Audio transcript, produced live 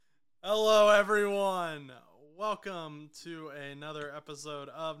Hello, everyone. Welcome to another episode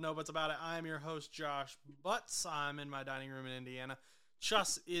of No Butts About It. I'm your host, Josh Butts. I'm in my dining room in Indiana.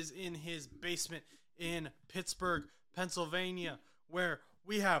 Chus is in his basement in Pittsburgh, Pennsylvania, where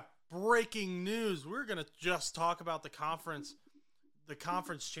we have breaking news. We're going to just talk about the conference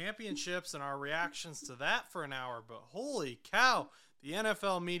championships and our reactions to that for an hour. But holy cow, the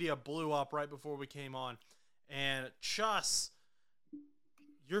NFL media blew up right before we came on. And Chus,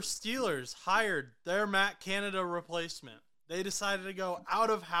 your Steelers hired their Matt Canada replacement. They decided to go out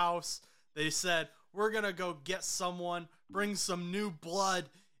of house. They said, we're going to go get someone, bring some new blood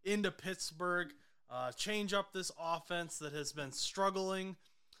into Pittsburgh, change up this offense that has been struggling.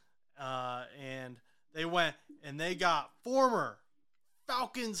 And they went and they got former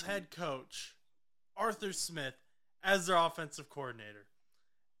Falcons head coach Arthur Smith as their offensive coordinator.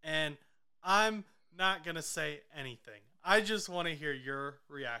 And I'm not going to say anything. I just want to hear your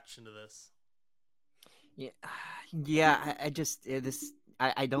reaction to this. Yeah.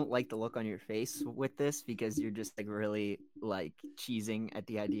 I don't like the look on your face with this because you're just like really like cheesing at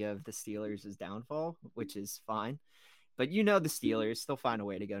the idea of the Steelers' downfall, which is fine. But the Steelers, they'll find a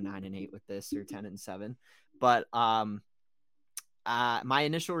way to go 9-8 with this or 10-7. But my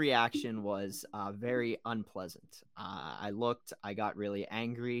initial reaction was very unpleasant. I got really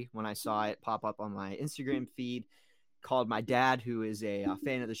angry when I saw it pop up on my Instagram feed. Called my dad, who is a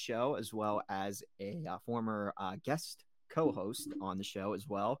fan of the show, as well as a former guest co-host on the show as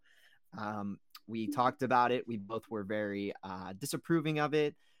well. We talked about it. We both were very disapproving of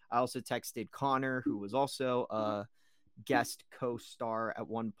it. I also texted Connor, who was also a guest co-star at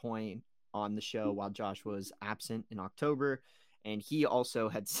one point on the show while Josh was absent in October. And he also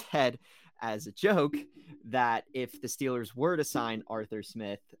had said as a joke that if the Steelers were to sign Arthur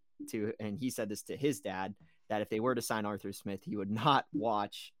Smith and he said this to his dad, that if they were to sign Arthur Smith, he would not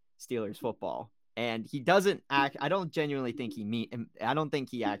watch Steelers football. And he doesn't act. I don't genuinely think I don't think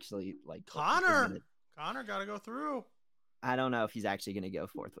he actually like Connor got to go through. I don't know if he's actually going to go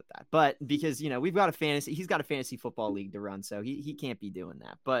forth with that, but because, he's got a fantasy football league to run. So he can't be doing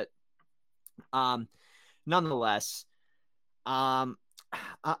that. But nonetheless, I'm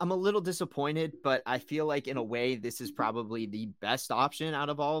a little disappointed, but I feel like in a way, this is probably the best option out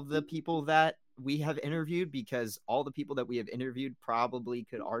of all of the people that we have interviewed, because all the people that we have interviewed probably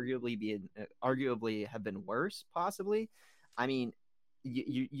could arguably have been worse. Possibly. I mean,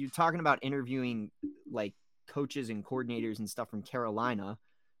 you're talking about interviewing like coaches and coordinators and stuff from Carolina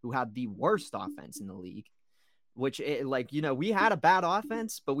who have the worst offense in the league, which we had a bad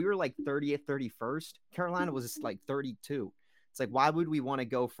offense, but we were like 30th, 31st. Carolina was like 32. It's like, why would we want to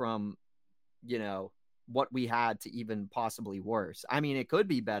go from, what we had to even possibly worse? I mean, it could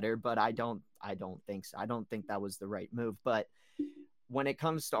be better, but I don't think so. I don't think that was the right move. But when it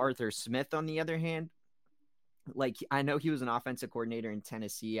comes to Arthur Smith, on the other hand, like, I know he was an offensive coordinator in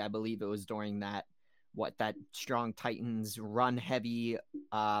Tennessee. I believe it was during that strong Titans run heavy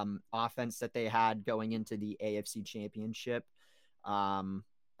offense that they had going into the AFC Championship. I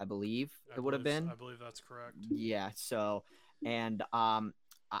believe it would have been. I believe that's correct. Yeah. So, and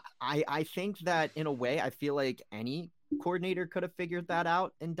I think that in a way, I feel like any coordinator could have figured that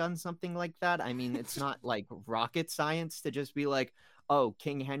out and done something like that. I mean, it's not like rocket science to just be like, oh,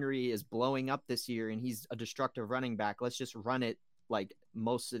 King Henry is blowing up this year and he's a destructive running back. Let's just run it like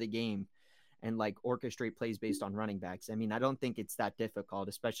most of the game and like orchestrate plays based on running backs. I mean, I don't think it's that difficult,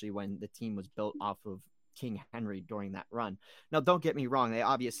 especially when the team was built off of King Henry during that run. Now, don't get me wrong. They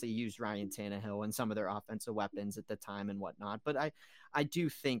obviously used Ryan Tannehill and some of their offensive weapons at the time and whatnot. But I do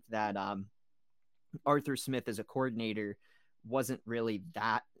think that Arthur Smith as a coordinator wasn't really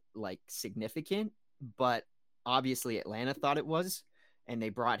that like significant, but obviously Atlanta thought it was, and they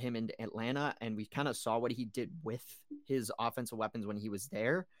brought him into Atlanta, and we kind of saw what he did with his offensive weapons when he was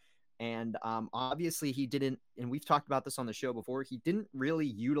there. And obviously he didn't, and we've talked about this on the show before, he didn't really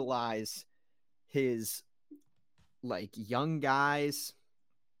utilize his like young guys,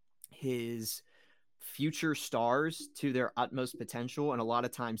 his future stars to their utmost potential. And a lot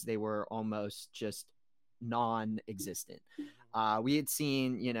of times they were almost just non-existent. We had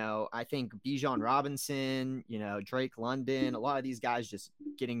seen, I think Bijan Robinson, Drake London, a lot of these guys just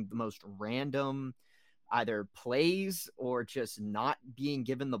getting the most random either plays or just not being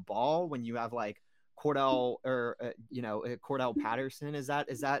given the ball when you have like Cordell Patterson. Is that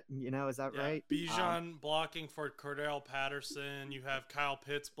right? Bijan blocking for Cordell Patterson. You have Kyle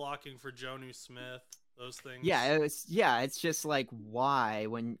Pitts blocking for Jonnu Smith. Those things. It's just like, why,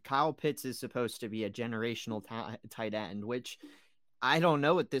 when Kyle Pitts is supposed to be a generational tight end, which I don't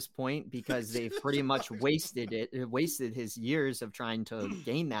know at this point because they've pretty much wasted his years of trying to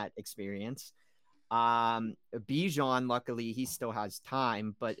gain that experience. Bijan, luckily, he still has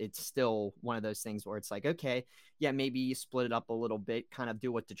time, but it's still one of those things where it's like, okay, yeah, maybe you split it up a little bit, kind of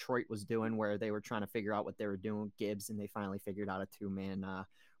do what Detroit was doing, where they were trying to figure out what they were doing with Gibbs, and they finally figured out a two-man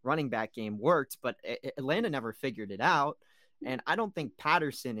running back game worked, but Atlanta never figured it out. And I don't think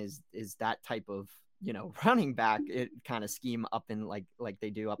Patterson is that type of running back kind of scheme up in like they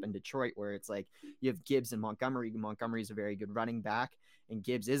do up in Detroit, where it's like you have Gibbs and Montgomery. Montgomery is a very good running back, and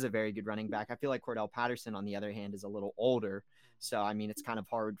Gibbs is a very good running back. I feel like Cordell Patterson, on the other hand, is a little older. So, I mean, it's kind of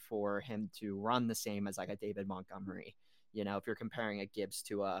hard for him to run the same as like a David Montgomery, if you're comparing a Gibbs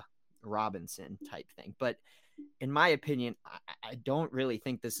to a Robinson type thing. But in my opinion, I don't really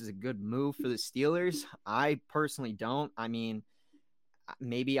think this is a good move for the Steelers. I personally don't. I mean,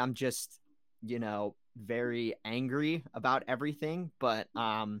 maybe I'm just, very angry about everything. But,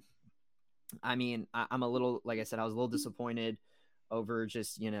 I mean, I'm a little, like I said, I was a little disappointed over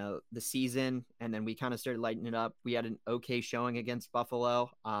just, the season. And then we kind of started lighting it up. We had an okay showing against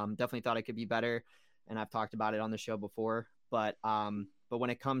Buffalo. Definitely thought it could be better. And I've talked about it on the show before. But when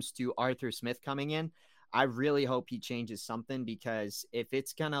it comes to Arthur Smith coming in, I really hope he changes something, because if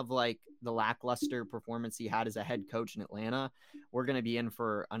it's kind of like the lackluster performance he had as a head coach in Atlanta, we're going to be in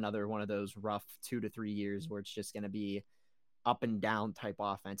for another one of those rough 2 to 3 years where it's just going to be up and down type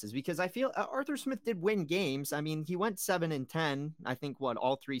offenses. Because I feel Arthur Smith did win games. I mean, he went 7-10, I think,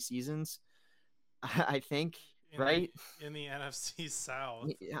 all 3 seasons, I think. Right in the NFC South,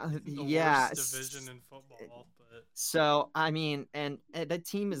 yeah, worst division in football. But so I mean, and the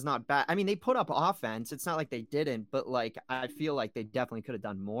team is not bad. I mean, they put up offense. It's not like they didn't, but like I feel like they definitely could have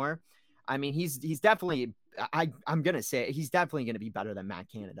done more. I mean, he's definitely. I'm gonna say he's definitely gonna be better than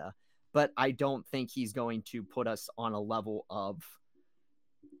Matt Canada, but I don't think he's going to put us on a level of.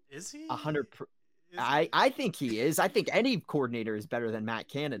 Is he 100%? I think he is. I think any coordinator is better than Matt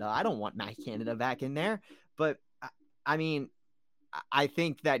Canada. I don't want Matt Canada back in there. But, I mean, I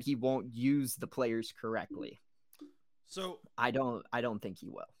think that he won't use the players correctly. So I don't think he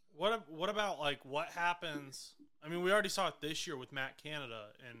will. What about like what happens? I mean, we already saw it this year with Matt Canada,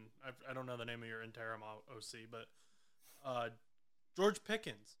 and I don't know the name of your interim OC, but George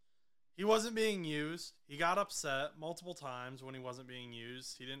Pickens. He wasn't being used. He got upset multiple times when he wasn't being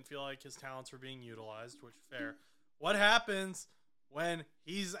used. He didn't feel like his talents were being utilized, which is fair. What happens when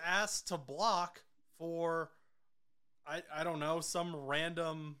he's asked to block for, I don't know, some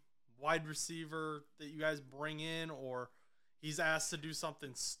random wide receiver that you guys bring in, or he's asked to do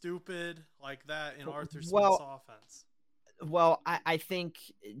something stupid like that in Arthur Smith's offense? Well, I think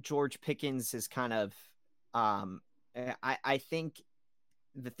George Pickens is kind of I think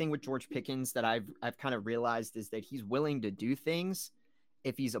the thing with George Pickens that I've kind of realized is that he's willing to do things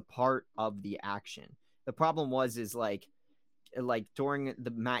if he's a part of the action. The problem is like during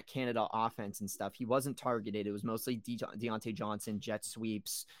the Matt Canada offense and stuff, he wasn't targeted. It was mostly Deontay Johnson, jet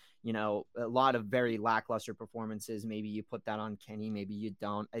sweeps, a lot of very lackluster performances. Maybe you put that on Kenny, maybe you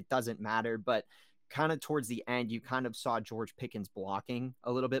don't. It doesn't matter. But kind of towards the end, you kind of saw George Pickens blocking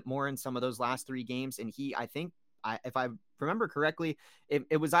a little bit more in some of those last 3 games. And I think if I remember correctly,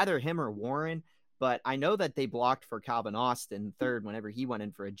 it was either him or Warren, but I know that they blocked for Calvin Austin third whenever he went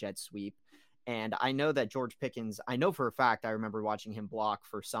in for a jet sweep. And I know that George Pickens, I know for a fact, I remember watching him block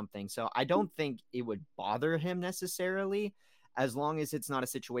for something. So I don't think it would bother him necessarily, as long as it's not a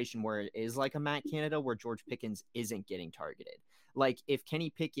situation where it is like a Matt Canada where George Pickens isn't getting targeted. Like if Kenny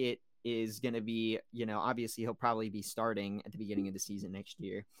Pickett is going to be, obviously he'll probably be starting at the beginning of the season next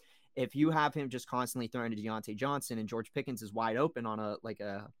year. If you have him just constantly throwing to Deontay Johnson and George Pickens is wide open on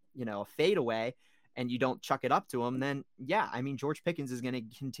a fadeaway, and you don't chuck it up to him, then yeah, I mean, George Pickens is going to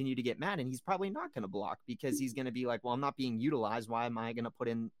continue to get mad, and he's probably not going to block because he's going to be like, well, I'm not being utilized. Why am I going to put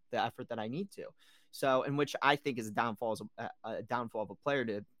in the effort that I need to? So, in which I think is a downfall of a player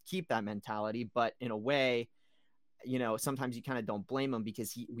to keep that mentality. But in a way, sometimes you kind of don't blame him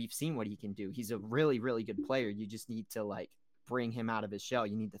because we've seen what he can do. He's a really, really good player. You just need to like bring him out of his shell.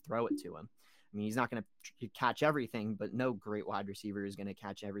 You need to throw it to him. I mean, he's not going to catch everything, but no great wide receiver is going to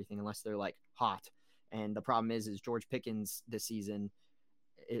catch everything unless they're like hot. And the problem is George Pickens this season,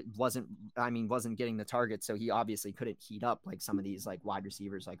 wasn't getting the target. So he obviously couldn't heat up like some of these like wide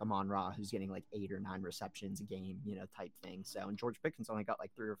receivers, like Amon-Ra, who's getting like 8 or 9 receptions a game, type thing. So, and George Pickens only got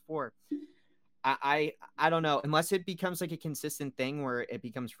like 3 or 4. I don't know, unless it becomes like a consistent thing where it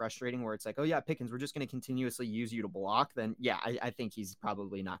becomes frustrating, where it's like, oh yeah, Pickens, we're just going to continuously use you to block. Then yeah, I think he's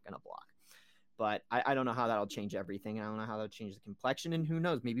probably not going to block. But I don't know how that'll change everything. I don't know how that'll change the complexion. And who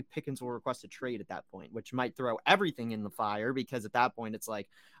knows? Maybe Pickens will request a trade at that point, which might throw everything in the fire, because at that point it's like,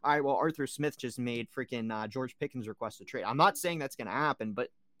 all right, well, Arthur Smith just made freaking George Pickens request a trade. I'm not saying that's going to happen, but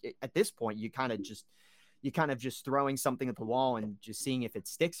at this point, you kind of just throwing something at the wall and just seeing if it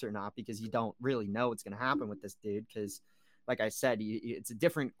sticks or not, because you don't really know what's going to happen with this dude. Because like I said, it's a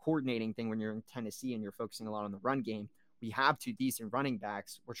different coordinating thing when you're in Tennessee and you're focusing a lot on the run game. We have 2 decent running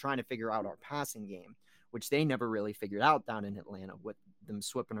backs. We're trying to figure out our passing game, which they never really figured out down in Atlanta, with them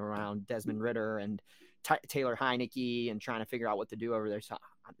swapping around Desmond Ridder and Taylor Heineke and trying to figure out what to do over there. So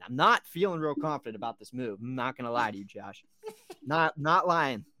I'm not feeling real confident about this move. I'm not going to lie to you, Josh. Not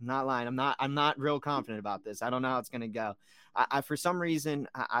lying. I'm not real confident about this. I don't know how it's going to go. I for some reason,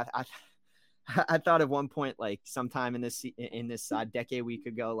 I thought at one point, like sometime in this decade, we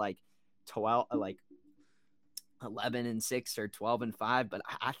could go like 11-6 or 12-5, but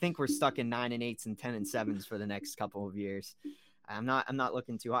I think we're stuck in 9-8 and 10-7 for the next couple of years. I'm not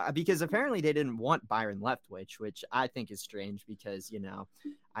looking too high, because apparently they didn't want Byron Leftwich, which I think is strange, because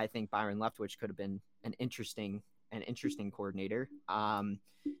I think Byron Leftwich could have been an interesting coordinator.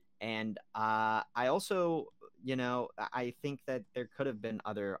 And I also, I think that there could have been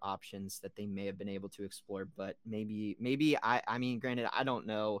other options that they may have been able to explore, but maybe I mean, granted, I don't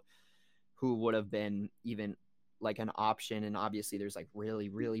know who would have been even like an option. And obviously there's like really,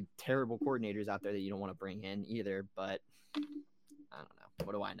 really terrible coordinators out there that you don't want to bring in either, but I don't know.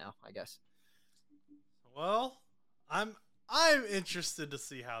 What do I know? I guess. Well, I'm interested to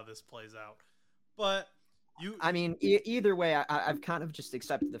see how this plays out, but either way, I've kind of just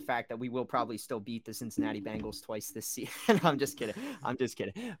accepted the fact that we will probably still beat the Cincinnati Bengals twice this season. I'm just kidding.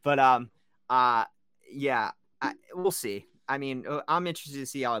 But yeah, we'll see. I mean, I'm interested to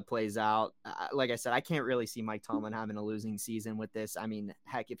see how it plays out. Like I said, I can't really see Mike Tomlin having a losing season with this. I mean,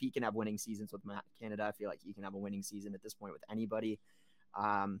 heck, if he can have winning seasons with Canada, I feel like he can have a winning season at this point with anybody.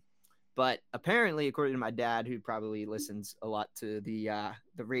 But apparently, according to my dad, who probably listens a lot to the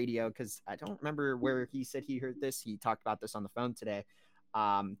radio, because I don't remember where he said he heard this. He talked about this on the phone today,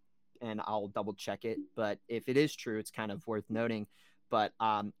 and I'll double check it. But if it is true, it's kind of worth noting. But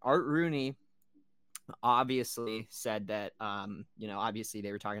Art Rooney obviously said that, obviously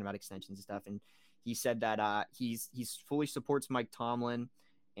they were talking about extensions and stuff, and he said that he's fully supports Mike Tomlin,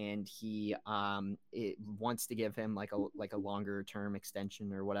 and he wants to give him like a longer term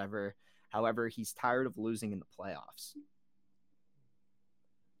extension or whatever. However, he's tired of losing in the playoffs.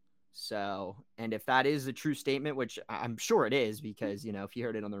 So, and if that is a true statement, which I'm sure it is, because if you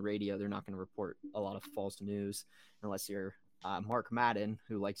heard it on the radio, they're not going to report a lot of false news unless you're Mark Madden,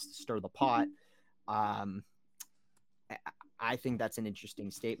 who likes to stir the pot. I think that's an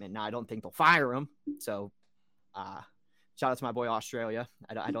interesting statement. Now, I don't think they'll fire him. So, shout out to my boy Australia.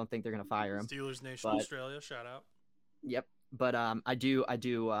 I don't think they're gonna fire him. Steelers Nation, Australia, shout out. Yep, but I do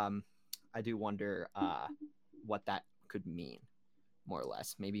wonder what that could mean, more or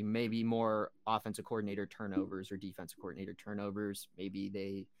less. Maybe more offensive coordinator turnovers or defensive coordinator turnovers. Maybe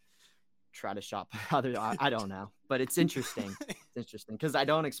they try to shop other. I don't know, but it's interesting. It's interesting because I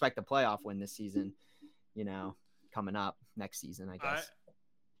don't expect a playoff win this season. Coming up next season, I guess.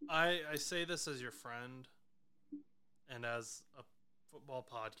 I say this as your friend and as a football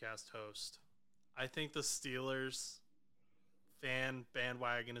podcast host. I think the Steelers fan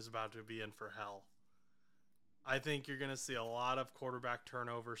bandwagon is about to be in for hell. I think you're going to see a lot of quarterback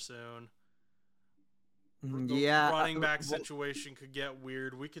turnover soon. The running back situation could get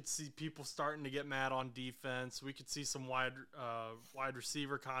weird. We could see people starting to get mad on defense. We could see some wide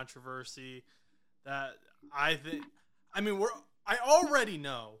receiver controversy. That I think. I mean, I already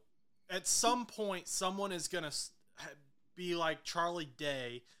know at some point someone is gonna be like Charlie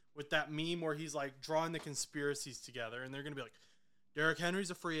Day with that meme where he's like drawing the conspiracies together, and they're gonna be like, Derrick Henry's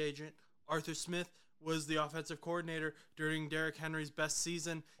a free agent. Arthur Smith was the offensive coordinator during Derrick Henry's best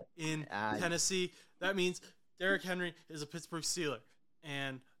season in Tennessee. That means Derrick Henry is a Pittsburgh Steeler,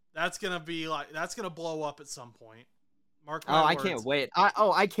 and that's gonna blow up at some point. Mark my words. I can't wait.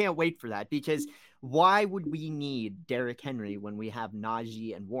 I can't wait for that, because why would we need Derrick Henry when we have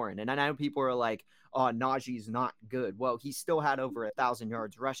Najee and Warren? And I know people are like, oh, Najee's not good. Well, he still had over 1,000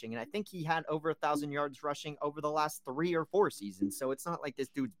 yards rushing, and I think he had over 1,000 yards rushing over the last 3 or 4 seasons. So it's not like this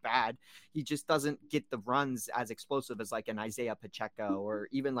dude's bad. He just doesn't get the runs as explosive as like an Isaiah Pacheco or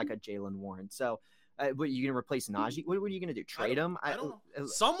even like a Jalen Warren. So what, are you going to replace Najee? What are you going to do? Trade him? I don't know.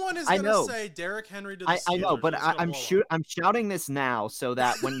 Someone is going to say Derrick Henry to the Steelers. I know, but I'm shouting this now so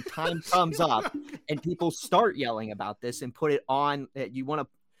that when time comes up and people start yelling about this and put it on, you want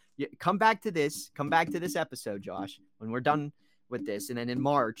to come back to this episode, Josh, when we're done with this. And then in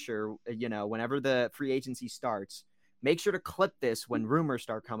March or, whenever the free agency starts, make sure to clip this when rumors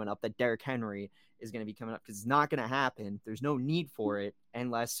start coming up that Derrick Henry is going to be coming up, because it's not going to happen. There's no need for it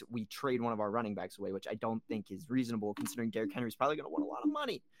unless we trade one of our running backs away, which I don't think is reasonable considering Derrick Henry is probably going to want a lot of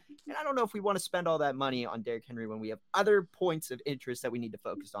money. And I don't know if we want to spend all that money on Derrick Henry when we have other points of interest that we need to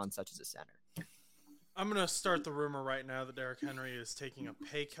focus on, such as a center. I'm going to start the rumor right now that Derrick Henry is taking a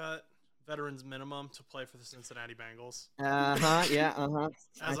pay cut, veterans minimum, to play for the Cincinnati Bengals. I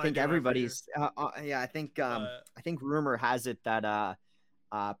think everybody's I think rumor has it that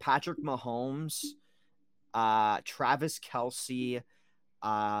Patrick Mahomes, Travis Kelce,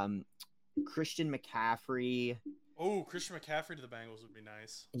 Christian McCaffrey. Oh, Christian McCaffrey to the Bengals would be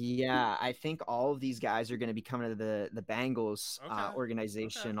nice. Yeah, I think all of these guys are going to be coming to the Bengals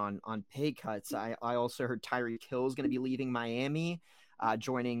organization on pay cuts. I also heard Tyreek Hill is going to be leaving Miami,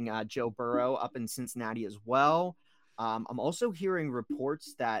 joining Joe Burrow up in Cincinnati as well. I'm also hearing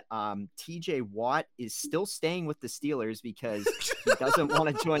reports that TJ Watt is still staying with the Steelers because he doesn't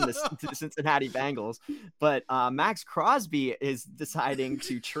want to join the Cincinnati Bengals. But Max Crosby is deciding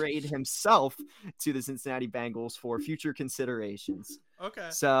to trade himself to the Cincinnati Bengals for future considerations. Okay.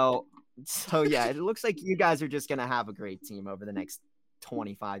 So yeah, it looks like you guys are just going to have a great team over the next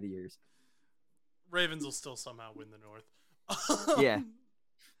 25 years. Ravens will still somehow win the North. Yeah.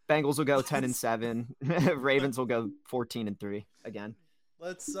 Bengals will go 10-7. Ravens will go 14-3 again.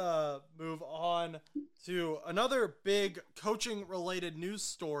 Let's move on to another big coaching-related news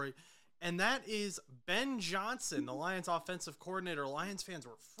story, and that is Ben Johnson, the Lions offensive coordinator. Lions fans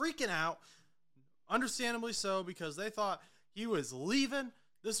were freaking out, understandably so, because they thought he was leaving.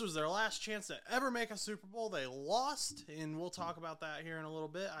 This was their last chance to ever make a Super Bowl. They lost, and we'll talk about that here in a little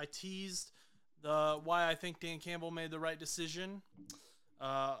bit. I teased why I think Dan Campbell made the right decision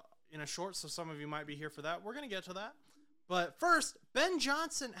in a short, so some of you might be here for that. We're going to get to that. But first, Ben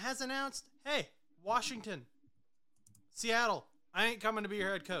Johnson has announced, hey, Washington, Seattle, I ain't coming to be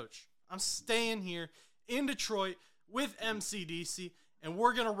your head coach. I'm staying here in Detroit with MCDC, and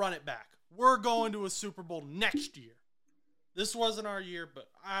we're going to run it back. We're going to a Super Bowl next year. This wasn't our year, but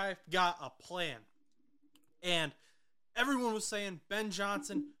I've got a plan. And everyone was saying Ben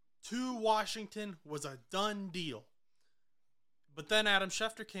Johnson to Washington was a done deal. But then Adam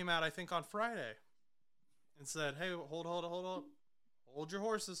Schefter came out, I think, on Friday and said, hey, hold your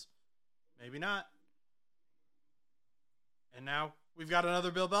horses. Maybe not. And now we've got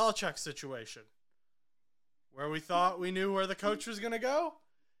another Bill Belichick situation where we thought we knew where the coach was going to go,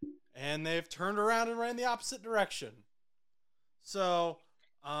 and they've turned around and ran the opposite direction. So,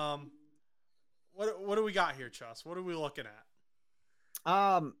 what do we got here, Chus? What are we looking at?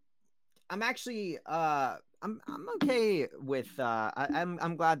 I'm actually I'm okay with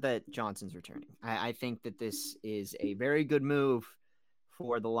I'm glad that Johnson's returning. I think that this is a very good move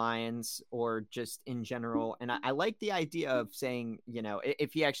for the Lions, or just in general. And I like the idea of saying,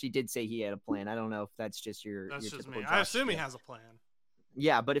 if he actually did say he had a plan. I don't know if that's just that's your just me. I assume he has a plan.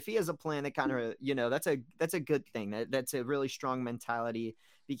 Yeah, but if he has a plan, that kind of, that's a good thing. That's a really strong mentality,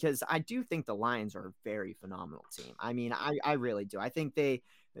 because I do think the Lions are a very phenomenal team. I mean, I really do. I think they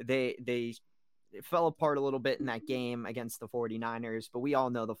fell apart a little bit in that game against the 49ers, but we all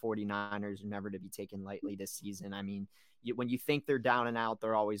know the 49ers are never to be taken lightly this season. I mean, when you think they're down and out,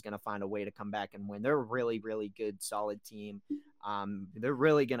 they're always going to find a way to come back and win. They're a really, really good, solid team. They're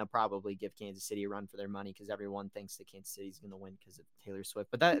really going to probably give Kansas City a run for their money, because everyone thinks that Kansas City is going to win because of Taylor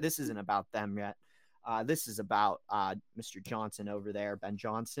Swift. But this isn't about them yet. This is about Mr. Johnson over there, Ben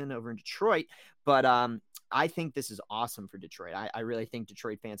Johnson over in Detroit. But I think this is awesome for Detroit. I really think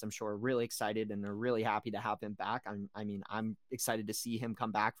Detroit fans, I'm sure, are really excited, and they're really happy to have him back. I'm excited to see him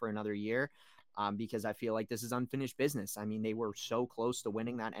come back for another year, because I feel like this is unfinished business. I mean, they were so close to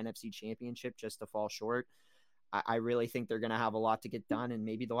winning that NFC championship just to fall short. I really think they're going to have a lot to get done, and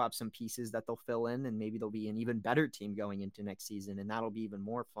maybe they'll have some pieces that they'll fill in, and maybe they'll be an even better team going into next season. And that'll be even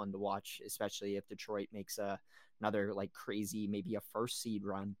more fun to watch, especially if Detroit makes another like crazy, maybe a first seed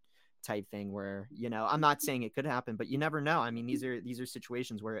run type thing where, I'm not saying it could happen, but you never know. I mean, these are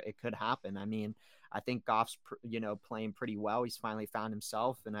situations where it could happen. I mean, I think Goff's, playing pretty well. He's finally found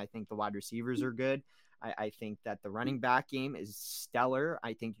himself, and I think the wide receivers are good. I think that the running back game is stellar.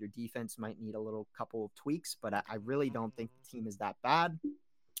 I think your defense might need a little couple of tweaks, but I really don't think the team is that bad.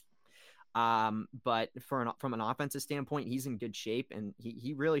 But from an offensive standpoint, he's in good shape, and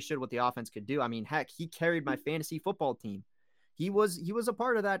he really showed what the offense could do. I mean, heck, he carried my fantasy football team. He was a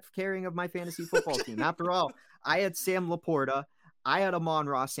part of that carrying of my fantasy football team. After all, I had Sam Laporta, I had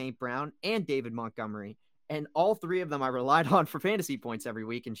Amon-Ra St. Brown, and David Montgomery. And all three of them I relied on for fantasy points every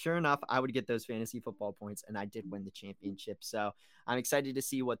week. And sure enough, I would get those fantasy football points, and I did win the championship. So I'm excited to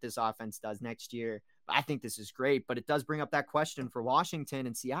see what this offense does next year. I think this is great, but it does bring up that question for Washington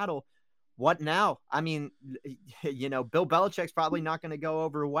and Seattle. What now? I mean, Bill Belichick's probably not going to go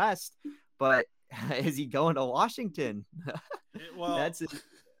over West, but is he going to Washington? Well, that's it.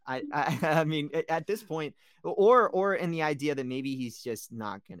 I mean, at this point, or in the idea that maybe he's just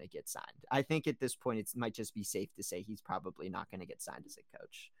not going to get signed. I think at this point, it might just be safe to say he's probably not going to get signed as a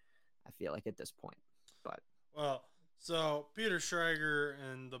coach. I feel like at this point, so Peter Schrager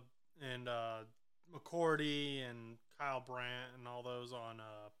and McCourty and Kyle Brandt and all those on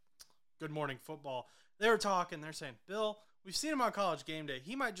Good Morning Football, they were talking. They're saying, Bill, we've seen him on College Game Day.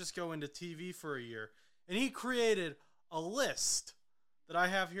 He might just go into TV for a year, and he created a list that I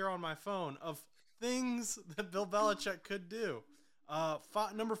have here on my phone of things that Bill Belichick could do.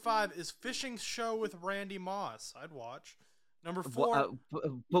 Number 5 is fishing show with Randy Moss. I'd watch. Number 4.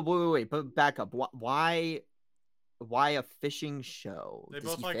 Wait, but back up. Why a fishing show? They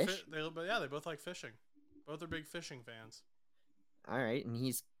both like fish. They both like fishing. Both are big fishing fans. All right, and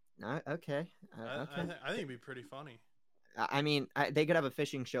he's okay. Okay. I think it'd be pretty funny. I mean, they could have a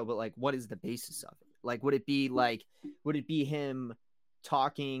fishing show, but like, what is the basis of it? Like, would it be him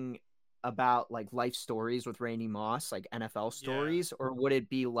talking about like life stories with Randy Moss, like NFL stories, or would it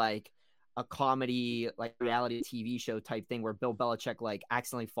be like a comedy, like reality TV show type thing where Bill Belichick like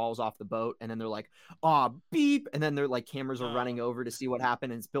accidentally falls off the boat and then they're like, oh, beep, and then they're like cameras are running over to see what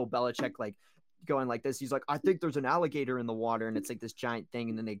happened, and it's Bill Belichick like going like this. He's like, I think there's an alligator in the water, and it's like this giant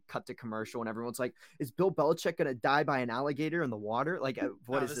thing, and then they cut to commercial and everyone's like, is Bill Belichick gonna die by an alligator in the water? Like,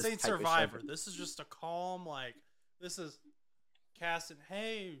 what is this? This ain't Survivor. This is just a calm, like, this is casting.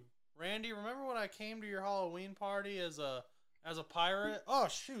 Hey, Randy, remember when I came to your Halloween party as a pirate? Oh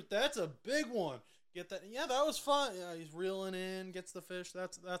shoot, that's a big one. Get that? Yeah, that was fun. Yeah, he's reeling in, gets the fish.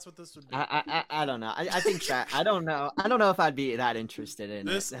 That's what this would be. I don't know. I think that I don't know if I'd be that interested in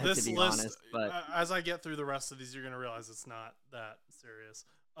this it, this to be list. Honest, but as I get through the rest of these, you're gonna realize it's not that serious.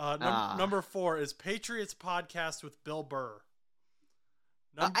 Number 4 is Patriots podcast with Bill Burr.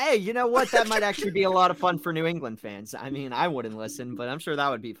 Hey, you know what? That might actually be a lot of fun for New England fans. I mean, I wouldn't listen, but I'm sure that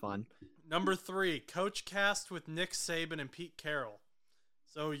would be fun. Number 3, Coach Cast with Nick Saban and Pete Carroll.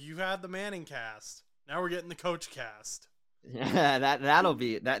 So you had the Manning cast. Now we're getting the Coach Cast. Yeah,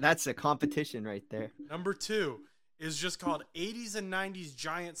 that's a competition right there. Number 2 is just called 80s and 90s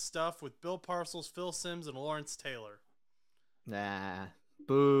Giant Stuff with Bill Parcells, Phil Simms, and Lawrence Taylor. Nah,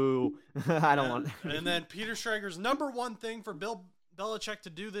 boo. I don't want. And then Peter Schrager's number 1 thing for Bill Belichick to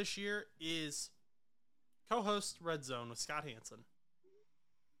do this year is co-host Red Zone with Scott Hansen.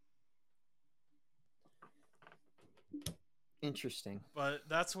 Interesting. But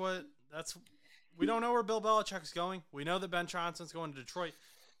we don't know where Bill Belichick's going. We know that Ben Johnson's going to Detroit.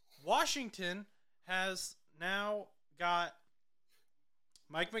 Washington has now got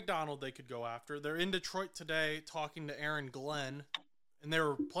Mike McDonald they could go after. They're in Detroit today talking to Aaron Glenn, and they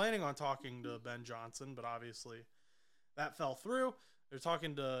were planning on talking to Ben Johnson, but obviously that fell through. They're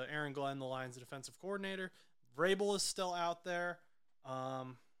talking to Aaron Glenn, the Lions' defensive coordinator. Vrabel is still out there.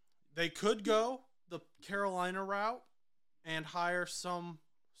 They could go the Carolina route and hire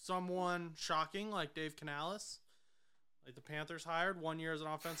someone shocking like Dave Canales, like the Panthers hired 1 year as an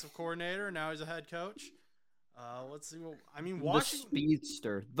offensive coordinator, and now he's a head coach. Let's see. Washington, the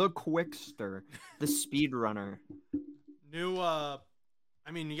speedster, the quickster, the speed runner. You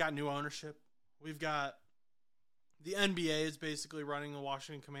got new ownership. We've got the NBA is basically running the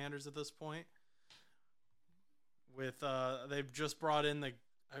Washington Commanders at this point. With they've just brought in the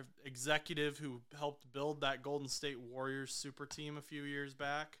executive who helped build that Golden State Warriors super team a few years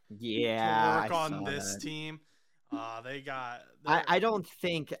back. Yeah, to work on this team. I don't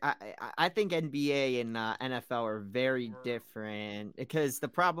think I think NBA and NFL are very different, because the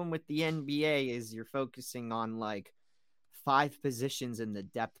problem with the NBA is you're focusing on like 5 positions in the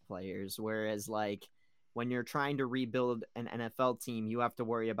depth players, whereas like when you're trying to rebuild an NFL team, you have to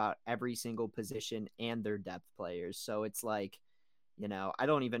worry about every single position and their depth players. So it's like, I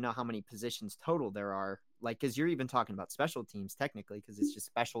don't even know how many positions total there are. Like, because you're even talking about special teams technically, because it's just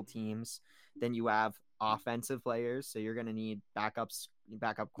special teams. Then you have offensive players, so you're going to need backup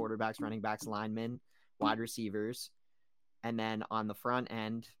quarterbacks, running backs, linemen, wide receivers. And then on the front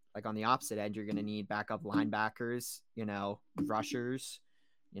end, like on the opposite end, you're going to need backup linebackers, rushers,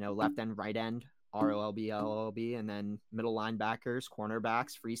 left end, right end, ROLB, LOLB, and then middle linebackers,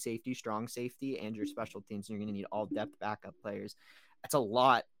 cornerbacks, free safety, strong safety, and your special teams. And you're going to need all depth backup players. That's a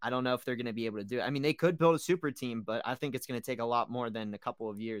lot. I don't know if they're going to be able to do it. I mean, they could build a super team, but I think it's going to take a lot more than a couple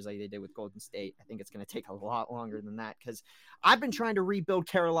of years like they did with Golden State. I think it's going to take a lot longer than that because I've been trying to rebuild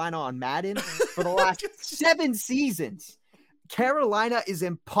Carolina on Madden for the last 7 seasons. Carolina is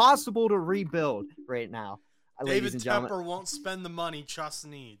impossible to rebuild right now. David Tepper won't spend the money Chuss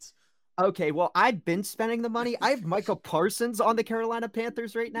needs. Okay, well, I've been spending the money. I have Micah Parsons on the Carolina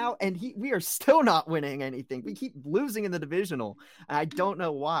Panthers right now, and we are still not winning anything. We keep losing in the divisional. I don't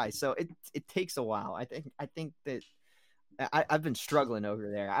know why. So it takes a while. I think that I've been struggling over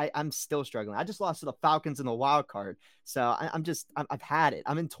there. I'm still struggling. I just lost to the Falcons in the wild card. So I've had it.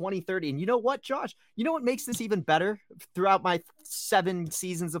 I'm in 2030. And you know what, Josh? You know what makes this even better throughout my 7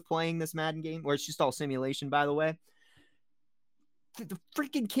 seasons of playing this Madden game, where it's just all simulation, by the way? The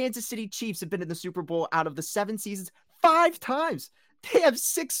freaking Kansas City Chiefs have been in the Super Bowl out of the 7 seasons 5 times. They have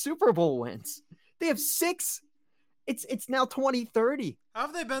 6 Super Bowl wins. They have 6. It's now 2030. How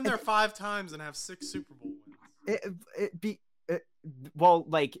have they been there 5 times and have 6 Super Bowl wins? Well,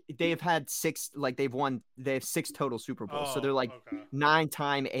 like they've had 6, like they have 6 total Super Bowls. So they're like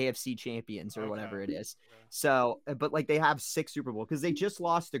 9-time AFC champions or whatever it is. Okay. So, but like they have 6 Super Bowl because they just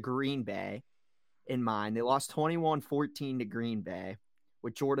lost to Green Bay. In mind, they lost 21-14 to Green Bay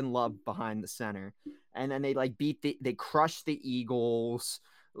with Jordan Love behind the center, and then they like they crushed the Eagles.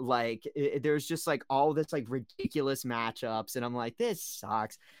 Like there's just like all this like ridiculous matchups, and I'm like, this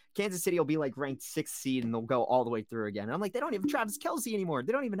sucks. Kansas City will be like ranked 6th seed, and they'll go all the way through again. And I'm like, they don't even Travis Kelce anymore.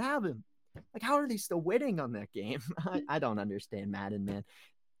 They don't even have him. Like, how are they still winning on that game? I don't understand Madden, man.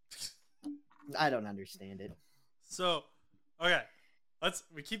 I don't understand it. So, okay.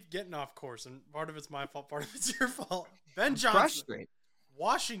 We keep getting off course, and part of it's my fault, part of it's your fault. Ben Johnson,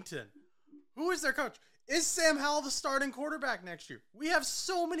 Washington. Who is their coach? Is Sam Howell the starting quarterback next year? We have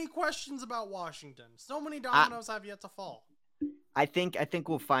so many questions about Washington. So many dominoes have yet to fall. I think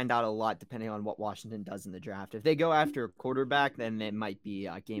we'll find out a lot depending on what Washington does in the draft. If they go after a quarterback, then it might be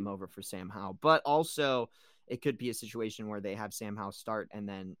game over for Sam Howell. But also, it could be a situation where they have Sam Howell start and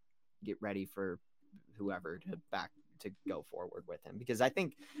then get ready for whoever to go forward with him, because I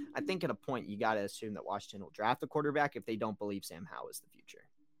think at a point you got to assume that Washington will draft a quarterback if they don't believe Sam Howell is the future.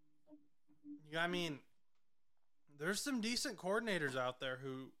 Yeah, I mean, there's some decent coordinators out there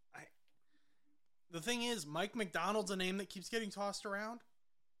who the thing is, Mike McDonald's a name that keeps getting tossed around,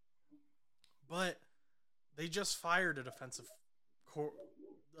 but they just fired a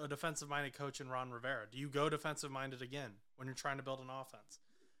defensive-minded coach in Ron Rivera. Do you go defensive-minded again when you're trying to build an offense?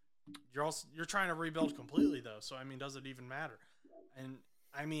 You're trying to rebuild completely though, so I mean, does it even matter? And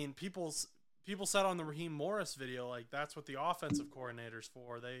I mean, people said on the Raheem Morris video, like, that's what the offensive coordinator's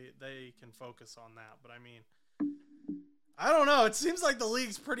for. They can focus on that. But I mean, I don't know. It seems like the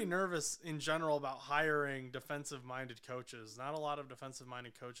league's pretty nervous in general about hiring defensive-minded coaches. Not a lot of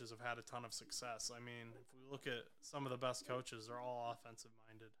defensive-minded coaches have had a ton of success. I mean, if we look at some of the best coaches, they're all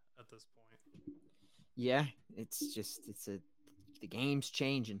offensive-minded at this point. Yeah, the game's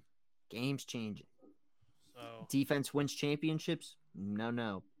changing. So defense wins championships?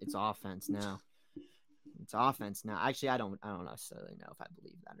 No, it's offense now. Actually, I don't necessarily know if I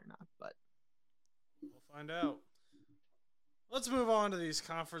believe that or not, but we'll find out. Let's move on to these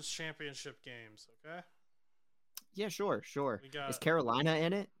conference championship games, okay? Yeah, sure. Is Carolina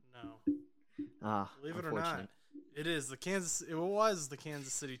in it? No. Believe it or not, it is it was the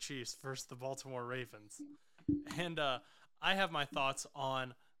Kansas City Chiefs versus the Baltimore Ravens. And I have my thoughts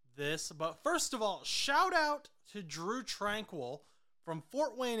on this, but first of all, shout out to Drew Tranquil from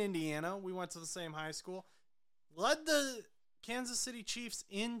Fort Wayne, Indiana. We went to the same high school. Led the Kansas City Chiefs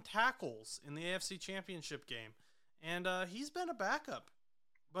in tackles in the AFC Championship game. And he's been a backup,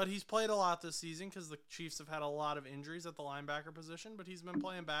 but he's played a lot this season because the Chiefs have had a lot of injuries at the linebacker position, but he's been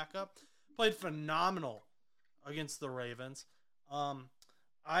playing backup. Played phenomenal against the Ravens.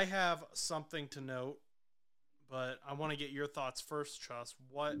 I have something to note, but I want to get your thoughts first, Chuss.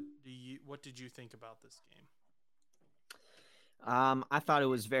 What did you think about this game? I thought it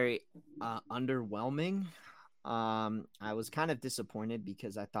was very underwhelming. I was kind of disappointed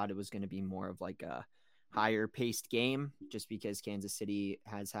because I thought it was going to be more of like a higher paced game, just because Kansas City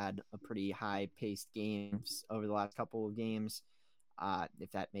has had a pretty high paced games over the last couple of games.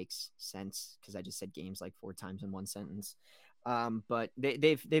 If that makes sense, because I just said games like 4 times in one sentence. But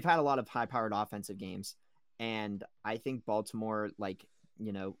they've had a lot of high powered offensive games. And I think Baltimore, like,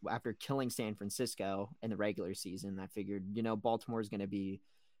 you know, after killing San Francisco in the regular season, I figured, you know, Baltimore is going to be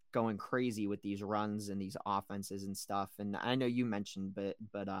going crazy with these runs and these offenses and stuff. And I know you mentioned, but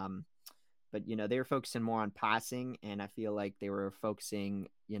you know, they were focusing more on passing, and I feel like they were focusing,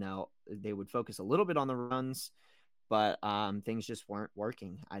 you know, they would focus a little bit on the runs but things just weren't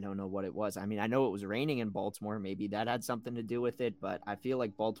working. I don't know what it was. I mean, I know it was raining in Baltimore. Maybe that had something to do with it, but I feel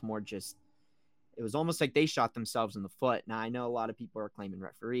like Baltimore just, it was almost like they shot themselves in the foot. Now, I know a lot of people are claiming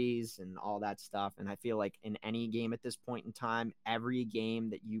referees and all that stuff, and I feel like in any game at this point in time, every game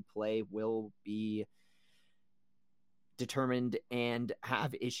that you play will be determined and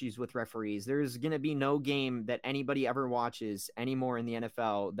have issues with referees. There's going to be no game that anybody ever watches anymore in the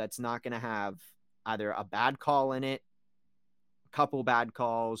NFL that's not going to have either a bad call in it, a couple bad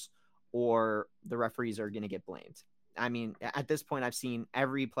calls, or the referees are going to get blamed. I mean, at this point, I've seen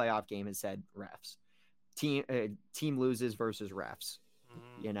every playoff game has said refs. Team loses versus refs,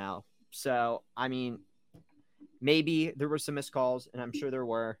 you know? So, I mean, maybe there were some missed calls, and I'm sure there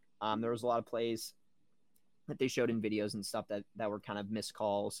were. There was a lot of plays that they showed in videos and stuff that were kind of missed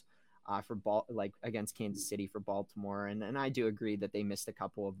calls like against Kansas City for Baltimore. And I do agree that they missed a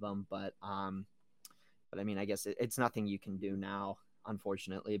couple of them, but I mean, I guess it's nothing you can do now,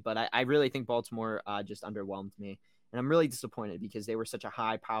 unfortunately. But I really think Baltimore just underwhelmed me. And I'm really disappointed because they were such a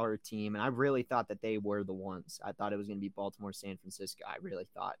high-powered team, and I really thought that they were the ones. I thought it was going to be Baltimore, San Francisco. I really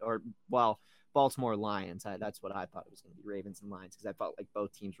thought. Baltimore Lions. That's what I thought it was going to be, Ravens and Lions, because I felt like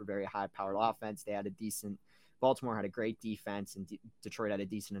both teams were very high-powered offense. They had Baltimore had a great defense, and Detroit had a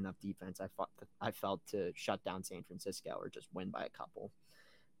decent enough defense, I felt, to shut down San Francisco or just win by a couple.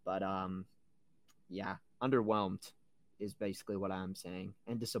 But, yeah, underwhelmed is basically what I'm saying,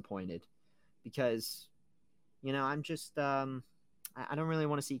 and disappointed because – I'm just I don't really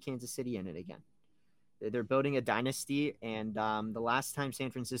want to see Kansas City in it again. They're building a dynasty, and the last time San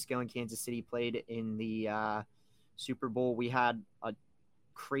Francisco and Kansas City played in the Super Bowl, we had a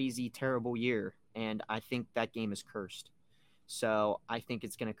crazy, terrible year, and I think that game is cursed. So I think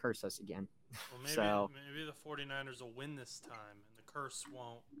it's going to curse us again. Well, maybe the 49ers will win this time, and the curse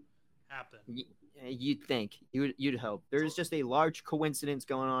won't happen. You'd think. You'd hope. There's just a large coincidence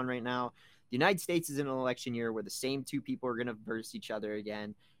going on right now. The United States is in an election year where the same two people are going to verse each other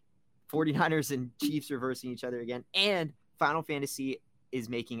again. 49ers and Chiefs are versing each other again. And Final Fantasy is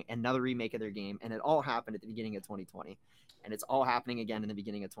making another remake of their game. And it all happened at the beginning of 2020. And it's all happening again in the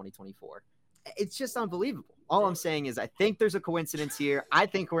beginning of 2024. It's just unbelievable. All I'm saying is I think there's a coincidence here. I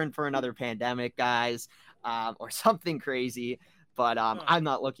think we're in for another pandemic, guys, or something crazy. But I'm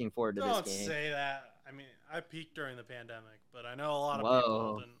not looking forward to this game. Don't say that. I mean, I peaked during the pandemic, but I know a lot of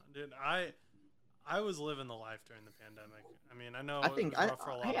people didn't. Dude, I was living the life during the pandemic. I mean, I know.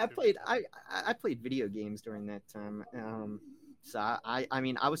 I played video games during that time. So I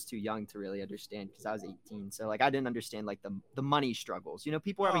mean, I was too young to really understand because I was 18. So like, I didn't understand like the money struggles.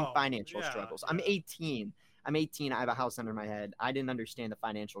 People are having financial struggles. Yeah. I'm 18. I have a house under my head. I didn't understand the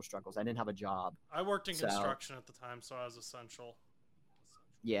financial struggles. I didn't have a job. I worked in construction at the time, so I was essential.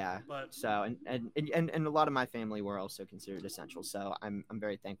 Yeah, but so and a lot of my family were also considered essential, so I'm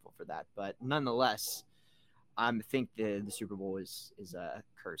very thankful for that. But nonetheless, I think the Super Bowl is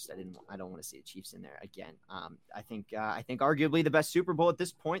cursed. I don't want to see the Chiefs in there again. I think arguably the best Super Bowl at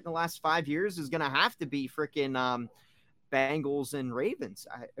this point in the last 5 years is gonna have to be freaking Bengals and Ravens,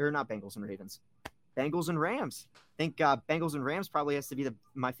 or not Bengals and Ravens, Bengals and Rams. I think Bengals and Rams probably has to be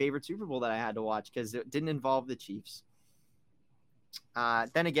my favorite Super Bowl that I had to watch because it didn't involve the Chiefs.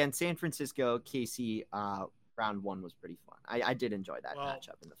 Then again, San Francisco, KC, round one was pretty fun. I did enjoy that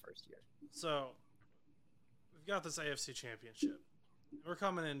matchup in the first year. So we've got this AFC championship. We're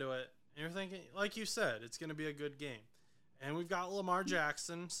coming into it, and you're thinking, like you said, it's going to be a good game. And we've got Lamar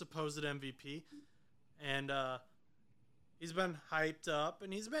Jackson, supposed MVP, and he's been hyped up,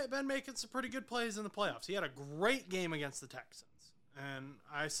 and he's been making some pretty good plays in the playoffs. He had a great game against the Texans, and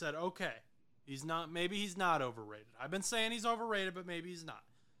I said, okay. Maybe he's not overrated. I've been saying he's overrated, but maybe he's not.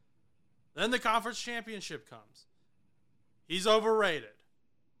 Then the conference championship comes. He's overrated.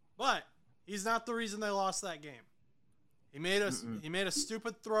 But he's not the reason they lost that game. He made a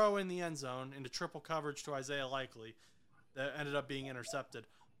stupid throw in the end zone into triple coverage to Isaiah Likely that ended up being intercepted.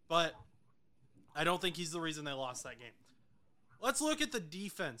 But I don't think he's the reason they lost that game. Let's look at the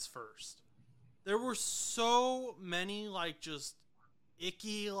defense first. There were so many just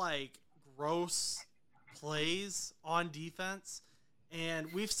icky gross plays on defense,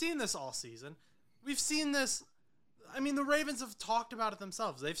 and we've seen this all season. We've seen this. I mean, the Ravens have talked about it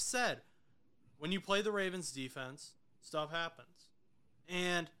themselves. They've said, when you play the Ravens defense, stuff happens.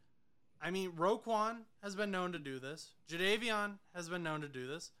 And, I mean, Roquan has been known to do this. Jadeveon has been known to do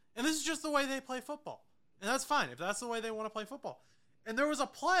this. And this is just the way they play football. And that's fine if that's the way they want to play football. And there was a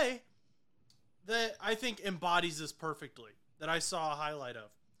play that I think embodies this perfectly that I saw a highlight of.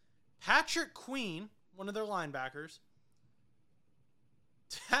 Patrick Queen, one of their linebackers,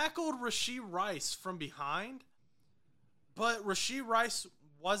 tackled Rashee Rice from behind But Rashee Rice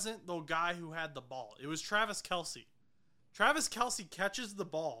wasn't the guy who had the ball. It was Travis Kelce. Travis Kelce catches the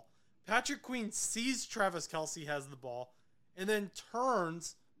ball. Patrick Queen sees Travis Kelce has the ball and then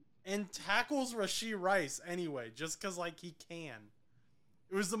turns and tackles Rashee Rice anyway, just because, like, he can.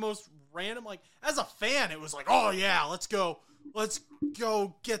 It was the most random, like, as a fan, it was like, oh, yeah, let's go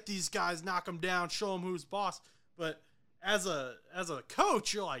get these guys, knock them down, show them who's boss. But as a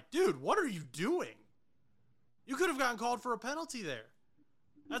coach, you're like, dude, what are you doing? You could have gotten called for a penalty there.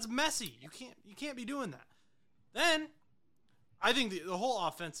 That's messy. You can't be doing that. Then, I think the whole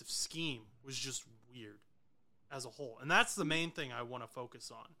offensive scheme was just weird as a whole. And that's the main thing I want to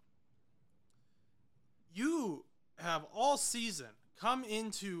focus on. You have all season come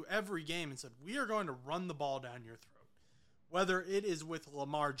into every game and said, we are going to run the ball down your throat. Whether it is with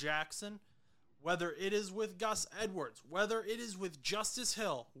Lamar Jackson, whether it is with Gus Edwards, whether it is with Justice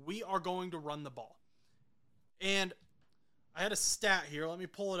Hill, we are going to run the ball. And I had a stat here. Let me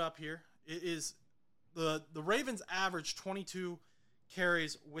pull it up here. It is the Ravens average 22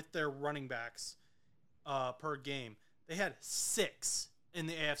 carries with their running backs per game. They had 6 in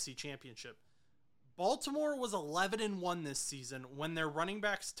the AFC Championship. Baltimore was 11-1 this season when their running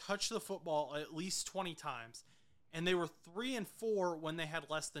backs touched the football at least 20 times, and they were 3-4 when they had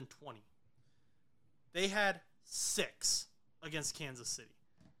less than 20. They had 6 against Kansas City.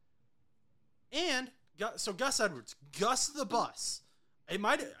 And so Gus Edwards, Gus the Bus. It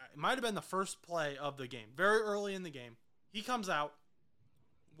might have been the first play of the game, very early in the game. He comes out,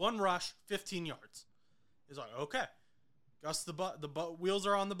 1 rush, 15 yards. He's like, okay, Gus the wheels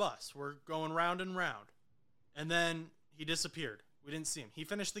are on the bus. We're going round and round. And then he disappeared. We didn't see him. He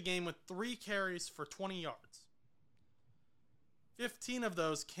finished the game with 3 carries for 20 yards. 15 of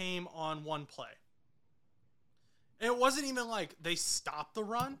those came on 1 play. And it wasn't even like they stopped the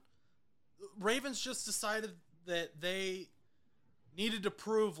run. Ravens just decided that they needed to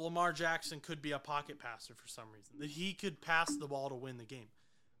prove Lamar Jackson could be a pocket passer for some reason, that he could pass the ball to win the game.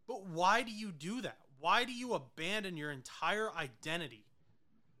 But why do you do that? Why do you abandon your entire identity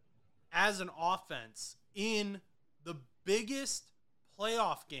as an offense in the biggest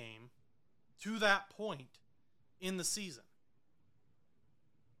playoff game to that point in the season?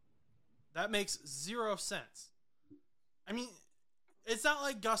 That makes 0 sense. I mean, it's not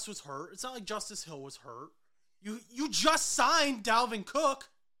like Gus was hurt. It's not like Justice Hill was hurt. You just signed Dalvin Cook.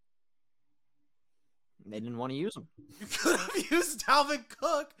 They didn't want to use him. You could have used Dalvin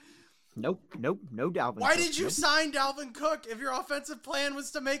Cook. Nope, no Dalvin Why Cook. did you sign Dalvin Cook if your offensive plan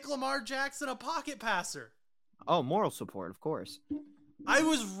was to make Lamar Jackson a pocket passer? Oh, moral support, of course. I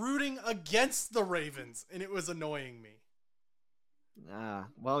was rooting against the Ravens, and it was annoying me.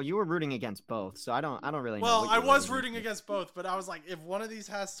 Well, you were rooting against both, so I don't really know. Well, I was rooting against both, but I was like, if one of these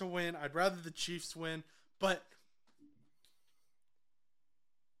has to win, I'd rather the Chiefs win. But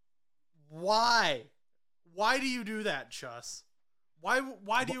why? Why do you do that, Chus? Why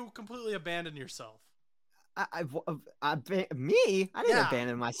do you completely abandon yourself? I didn't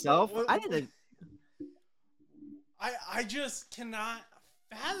abandon myself. I didn't. I just cannot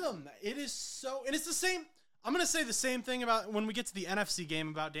fathom that. It is so, and it's the same. I'm going to say the same thing about when we get to the NFC game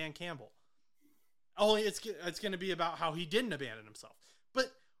about Dan Campbell. Only it's going to be about how he didn't abandon himself.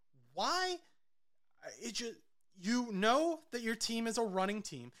 But why? It just, you know that your team is a running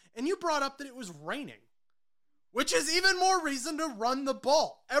team, and you brought up that it was raining, which is even more reason to run the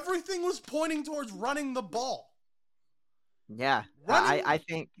ball. Everything was pointing towards running the ball. Yeah, I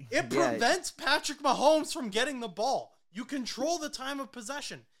think it prevents Patrick Mahomes from getting the ball. You control the time of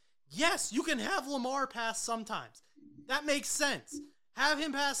possession. Yes, you can have Lamar pass sometimes. That makes sense. Have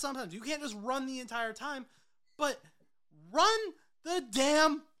him pass sometimes. You can't just run the entire time, but run the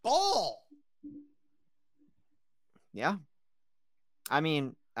damn ball. Yeah. I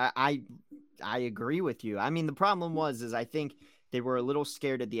mean, I agree with you. I mean, the problem is I think they were a little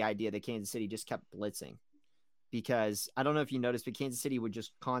scared of the idea that Kansas City just kept blitzing. Because I don't know if you noticed, but Kansas City would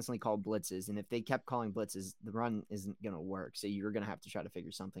just constantly call blitzes. And if they kept calling blitzes, the run isn't going to work. So you're going to have to try to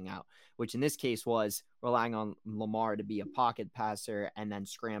figure something out, which in this case was relying on Lamar to be a pocket passer and then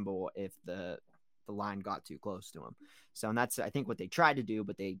scramble if the line got too close to him. So, and that's, I think, what they tried to do,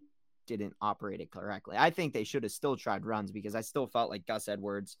 but they didn't operate it correctly. I think they should have still tried runs because I still felt like Gus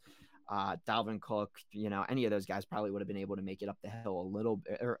Edwards, Dalvin Cook, any of those guys probably would have been able to make it up the hill a little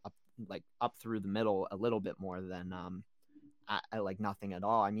bit, or up through the middle a little bit more than like nothing at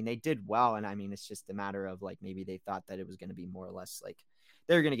all. I mean, they did well, and I mean, it's just a matter of like maybe they thought that it was going to be more or less like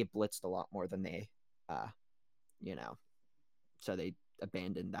they're going to get blitzed a lot more than they, so they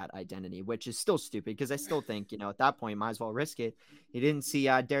abandoned that identity, which is still stupid because I still think at that point might as well risk it. You didn't see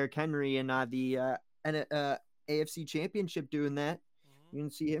Derrick Henry in the AFC Championship doing that. Mhm. You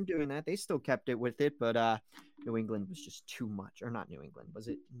didn't see him doing that. They still kept it with it, but New England was just too much. Or not New England. Was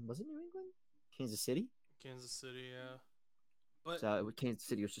it New England? Kansas City? Kansas City, yeah. But So Kansas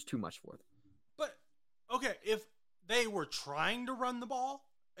City was just too much for them. but okay, if they were trying to run the ball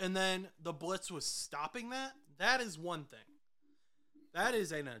and then the blitz was stopping that, that is one thing. That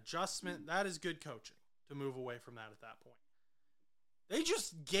is an adjustment. That is good coaching to move away from that at that point. They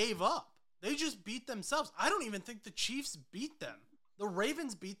just gave up. They just beat themselves. I don't even think the Chiefs beat them. The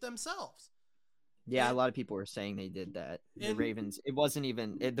Ravens beat themselves. Yeah, a lot of people were saying they did that. The Ravens, it wasn't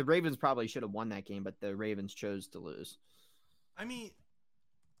even the Ravens probably should have won that game, but the Ravens chose to lose. I mean,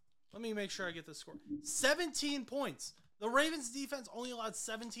 let me make sure I get the score. 17 points. The Ravens defense only allowed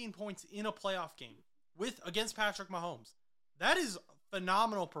 17 points in a playoff game against Patrick Mahomes. That is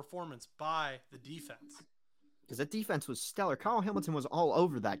phenomenal performance by the defense. Because that defense was stellar. Kyle Hamilton was all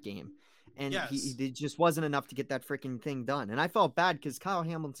over that game. And Yes. he just wasn't enough to get that freaking thing done. And I felt bad because Kyle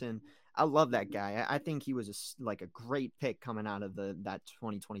Hamilton, I love that guy. I think he was a great pick coming out of that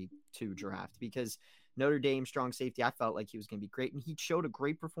 2022 draft because Notre Dame strong safety, I felt like he was going to be great. And he showed a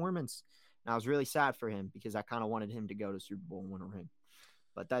great performance. And I was really sad for him because I kind of wanted him to go to Super Bowl and win a ring.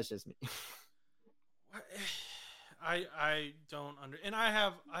 But that's just me. I don't and I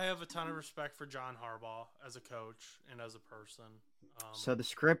have a ton of respect for John Harbaugh as a coach and as a person. So the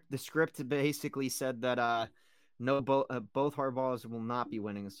script basically said that both Harbaughs will not be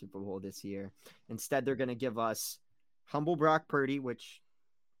winning a Super Bowl this year. Instead, they're going to give us humble Brock Purdy, which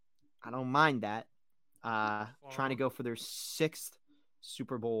I don't mind that. Trying to go for their 6th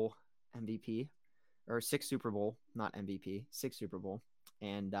Super Bowl MVP or 6th Super Bowl, not MVP, 6th Super Bowl.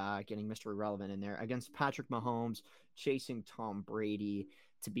 And getting Mr. Irrelevant in there against Patrick Mahomes, chasing Tom Brady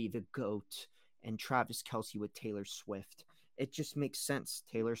to be the GOAT, and Travis Kelce with Taylor Swift. It just makes sense.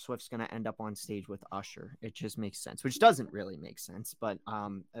 Taylor Swift's going to end up on stage with Usher. It just makes sense, which doesn't really make sense, but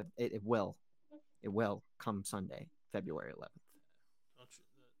it will. It will come Sunday, February 11th.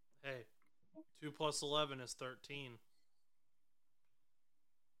 Hey, 2 + 11 is 13.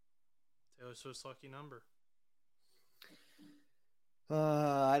 Taylor Swift's lucky number.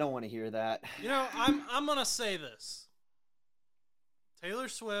 I don't want to hear that. You know, I'm gonna say this. Taylor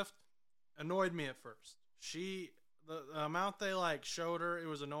Swift annoyed me at first. The amount they showed her, it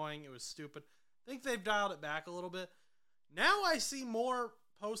was annoying. It was stupid. I think they've dialed it back a little bit. Now I see more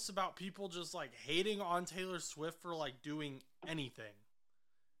posts about people just hating on Taylor Swift for doing anything.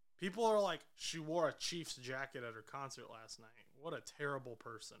 People are like, she wore a Chiefs jacket at her concert last night. What a terrible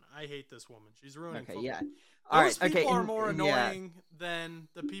person. I hate this woman. She's ruining football. Yeah. Those people are more annoying than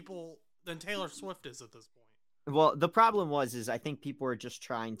Taylor Swift is at this point. Well, the problem is I think people are just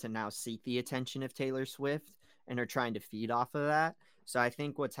trying to now seek the attention of Taylor Swift and are trying to feed off of that. So I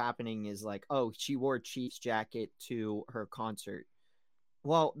think what's happening is oh, she wore a Chiefs jacket to her concert.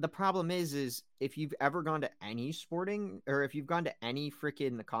 Well, the problem is if you've ever gone to any sporting or if you've gone to any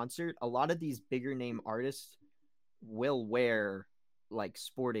freaking concert, a lot of these bigger name artists will wear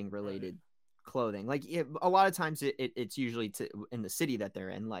sporting related clothing. A lot of times it's usually in the city that they're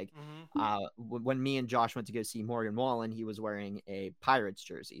in. When me and Josh went to go see Morgan Wallen, he was wearing a Pirates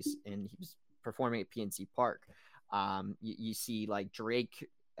jerseys and he was performing at PNC Park. You see Drake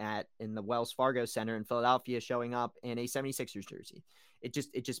in the Wells Fargo Center in Philadelphia showing up in a 76ers jersey. It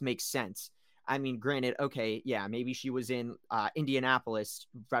just makes sense. I mean, granted, okay, yeah, maybe she was in Indianapolis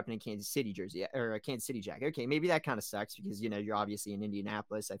repping a Kansas City jersey or a Kansas City jacket. Okay, maybe that kind of sucks because, you're obviously in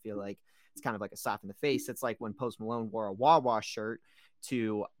Indianapolis. I feel like it's kind of like a slap in the face. It's like when Post Malone wore a Wawa shirt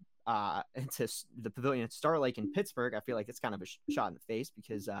to the Pavilion at Star Lake in Pittsburgh. I feel like it's kind of a shot in the face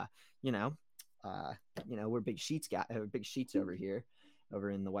because, we're big sheets over here, over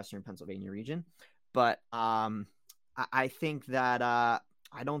in the Western Pennsylvania region. But I think that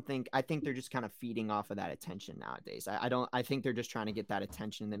I think they're just kind of feeding off of that attention nowadays. I think they're just trying to get that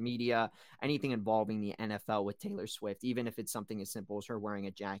attention in the media, anything involving the NFL with Taylor Swift, even if it's something as simple as her wearing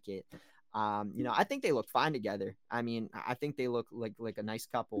a jacket. I think they look fine together. I mean, I think they look like a nice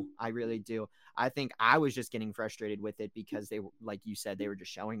couple. I really do. I think I was just getting frustrated with it because they, like you said, they were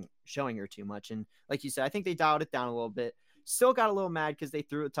just showing her too much. And like you said, I think they dialed it down a little bit. Still got a little mad because they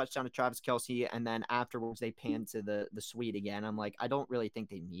threw a touchdown to Travis Kelce, and then afterwards they panned to the suite again. I'm like, I don't really think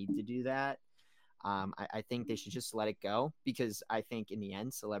they need to do that. I think they should just let it go because I think in the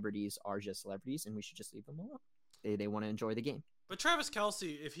end, celebrities are just celebrities, and we should just leave them alone. They want to enjoy the game. But Travis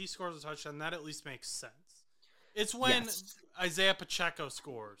Kelce, if he scores a touchdown, that at least makes sense. It's when Isaiah Pacheco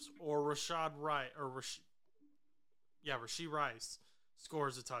scores or Rashad Rice or Rashee Rice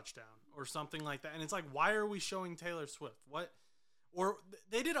scores a touchdown or something like that. And it's like, why are we showing Taylor Swift? Or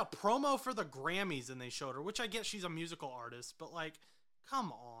they did a promo for the Grammys and they showed her, which I get she's a musical artist, but like,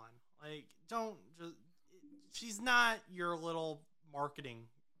 come on. Like, don't just, she's not your little marketing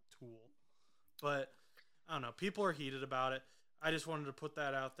tool. But I don't know. People are heated about it. I just wanted to put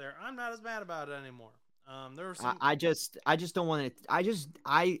that out there. I'm not as mad about it anymore. There were some. I just don't want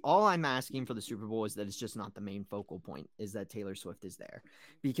it. All I'm asking for the Super Bowl is that it's just not the main focal point, is that Taylor Swift is there,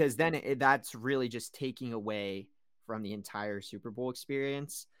 because then that's really just taking away from the entire Super Bowl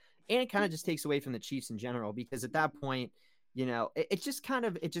experience. And it kind of just takes away from the Chiefs in general, because at that point, it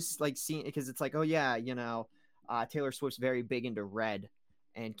just like seeing, because it's like, oh yeah, Taylor Swift's very big into red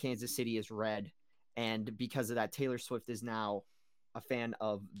and Kansas City is red. And because of that, Taylor Swift is now a fan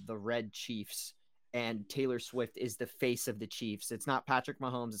of the red Chiefs, and Taylor Swift is the face of the Chiefs. It's not Patrick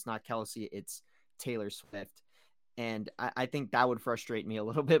Mahomes. It's not Kelsey. It's Taylor Swift. And I think that would frustrate me a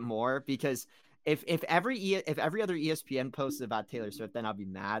little bit more, because if every other ESPN posted about Taylor Swift, then I'll be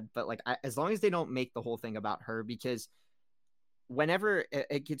mad. But like, as long as they don't make the whole thing about her, because whenever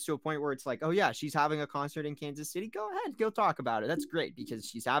it gets to a point where it's like, oh yeah, she's having a concert in Kansas City, go ahead, go talk about it. That's great, because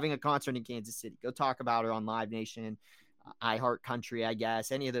she's having a concert in Kansas City. Go talk about her on Live Nation, iHeart Country, I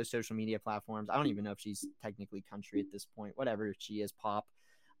guess, any of those social media platforms. I don't even know if she's technically country at this point, whatever she is, pop.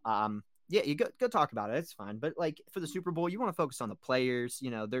 Yeah, you go talk about it. It's fine. But like, for the Super Bowl, you want to focus on the players,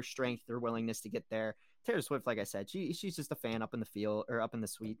 their strength, their willingness to get there. Taylor Swift, like I said, she's just a fan up in the field, or up in the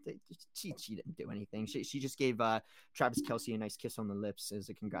suite. She didn't do anything. She just gave Travis Kelce a nice kiss on the lips as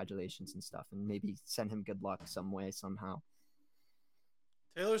a congratulations and stuff, and maybe send him good luck some way, somehow.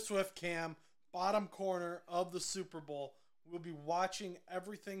 Taylor Swift, Cam, bottom corner of the Super Bowl. We'll be watching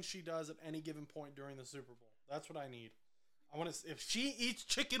everything she does at any given point during the Super Bowl. That's what I need. I want to. If she eats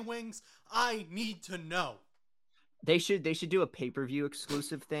chicken wings, I need to know. They should do a pay-per-view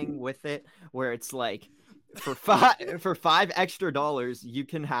exclusive thing with it, where it's like, for $5 extra, you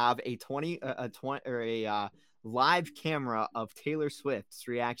can have a 20 or a live camera of Taylor Swift's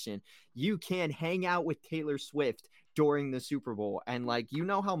reaction. You can hang out with Taylor Swift during the Super Bowl, and like,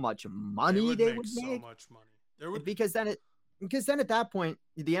 how much money they would make. So much money. Because then at that point,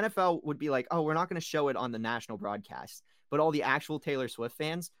 the NFL would be like, oh, we're not going to show it on the national broadcast, but all the actual Taylor Swift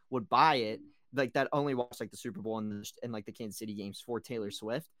fans would buy it, like, that only watch like the Super Bowl and like the Kansas City games for Taylor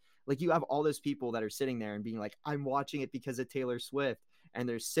Swift. Like, you have all those people that are sitting there and being like, I'm watching it because of Taylor Swift, and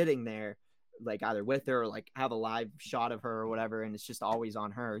they're sitting there like either with her or like have a live shot of her or whatever, and it's just always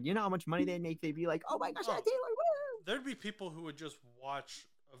on her. You know how much money they'd make? They'd be like, oh my gosh, Taylor, woo! There'd be people who would just watch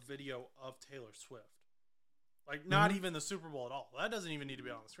a video of Taylor Swift. Like, not even the Super Bowl at all. That doesn't even need to be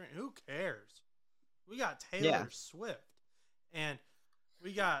on the screen. Who cares? We got Taylor Swift. And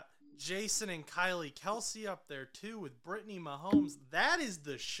we got Jason and Kylie Kelsey up there too with Brittany Mahomes. That is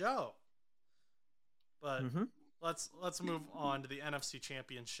the show. But let's move on to the NFC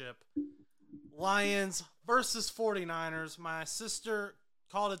Championship. Lions versus 49ers. My sister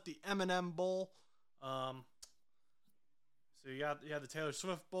called it the M&M Bowl. So you had the Taylor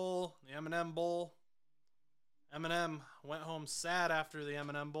Swift Bowl, the M&M Bowl. Eminem went home sad after the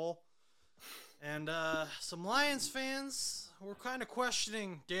M&M Bowl. And some Lions fans were kind of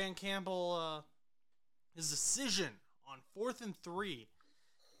questioning Dan Campbell, his decision on 4th and 3.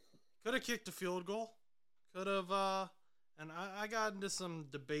 Could have kicked a field goal. Could have, and I got into some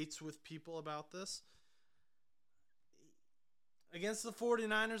debates with people about this. Against the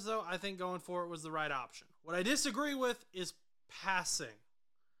 49ers, though, I think going for it was the right option. What I disagree with is passing.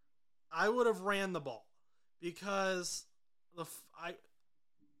 I would have ran the ball, because the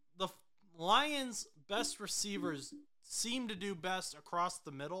Lions' best receivers seem to do best across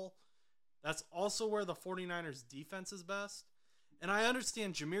the middle. That's also where the 49ers' defense is best. And I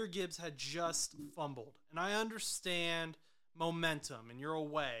understand Jahmyr Gibbs had just fumbled. And I understand momentum, and you're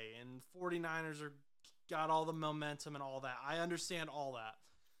away, and 49ers got all the momentum and all that. I understand all that.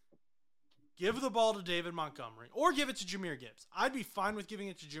 Give the ball to David Montgomery, or give it to Jahmyr Gibbs. I'd be fine with giving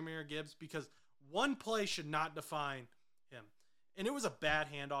it to Jahmyr Gibbs, because one play should not define him. And it was a bad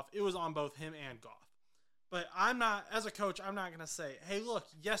handoff. It was on both him and Goff. But as a coach, I'm not going to say, hey, look,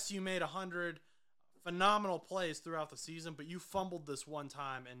 yes, you made 100 phenomenal plays throughout the season, but you fumbled this one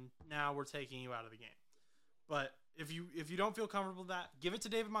time, and now we're taking you out of the game. But if you don't feel comfortable with that, give it to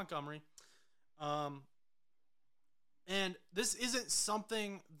David Montgomery. And this isn't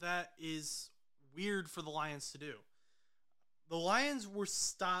something that is weird for the Lions to do. The Lions were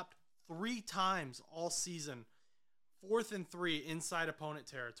stopped 3 times all season, 4th and 3 inside opponent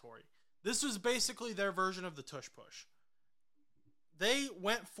territory. This was basically their version of the tush push. They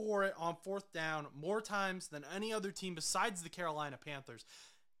went for it on 4th down more times than any other team besides the Carolina Panthers.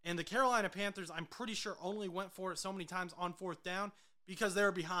 And the Carolina Panthers, I'm pretty sure, only went for it so many times on fourth down because they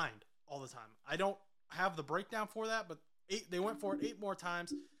were behind all the time. I don't have the breakdown for that, but they went for it 8 more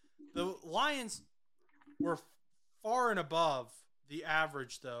times. The Lions were far and above the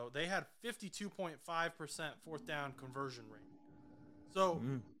average, though. They had 52.5% fourth down conversion rate. So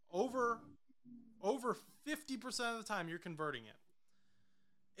over 50% of the time, you're converting it.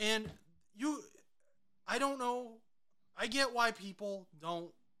 And I don't know. I get why people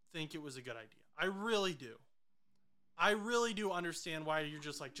don't think it was a good idea. I really do. I really do understand why you're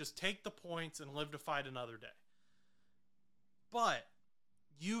just like, just take the points and live to fight another day. But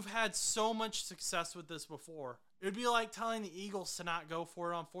you've had so much success with this before. It would be like telling the Eagles to not go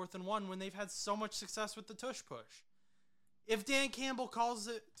for it on 4th and 1 when they've had so much success with the tush push. If Dan Campbell calls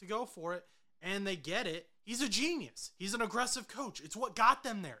it to go for it and they get it, he's a genius. He's an aggressive coach. It's what got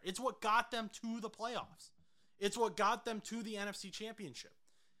them there. It's what got them to the playoffs. It's what got them to the NFC Championship.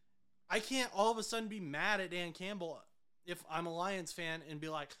 I can't all of a sudden be mad at Dan Campbell if I'm a Lions fan and be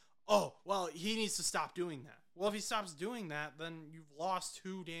like, oh, well, he needs to stop doing that. Well, if he stops doing that, then you've lost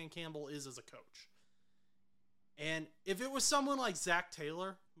who Dan Campbell is as a coach. And if it was someone like Zach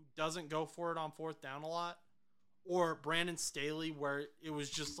Taylor, who doesn't go for it on 4th down a lot, or Brandon Staley, where it was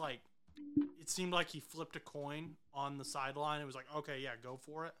just like, it seemed like he flipped a coin on the sideline. It was like, okay, yeah, go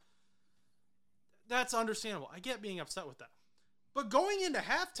for it. That's understandable. I get being upset with that. But going into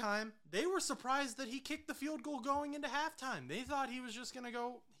halftime, they were surprised that he kicked the field goal going into halftime. They thought he was just going to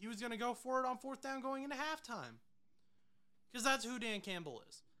go for it on 4th down going into halftime. Because that's who Dan Campbell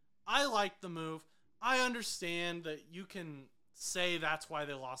is. I like the move. I understand that you can say that's why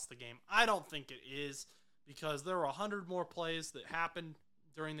they lost the game. I don't think it is, because there were 100 more plays that happened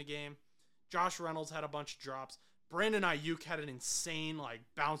during the game. Josh Reynolds had a bunch of drops. Brandon Ayuk had an insane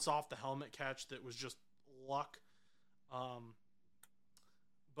bounce off the helmet catch that was just luck.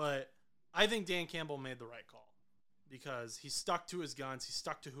 But I think Dan Campbell made the right call because he stuck to his guns. He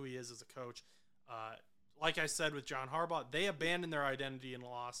stuck to who he is as a coach. Like I said with John Harbaugh, they abandoned their identity and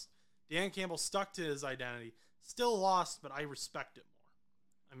lost. Dan Campbell stuck to his identity, still lost, but I respect it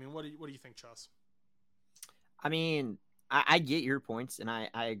more. I mean, what do you think, Chus? I mean, I get your points, and I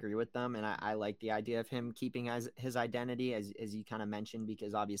agree with them, and I like the idea of him keeping his identity, as you kind of mentioned,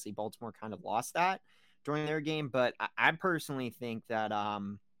 because obviously Baltimore kind of lost that during their game. But I personally think that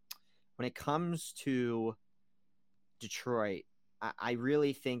when it comes to Detroit, I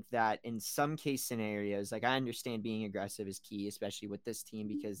really think that in some case scenarios, I understand being aggressive is key, especially with this team,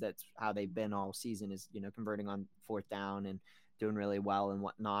 because that's how they've been all season is, converting on 4th down and doing really well and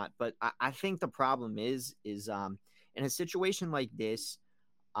whatnot. But I think the problem is in a situation like this,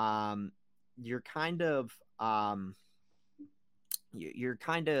 you're kind of at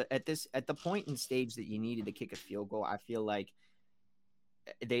the point and stage that you needed to kick a field goal. I feel like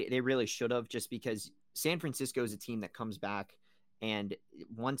they really should have, just because San Francisco is a team that comes back, and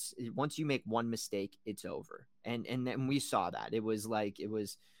once you make one mistake, it's over. And then we saw that. It was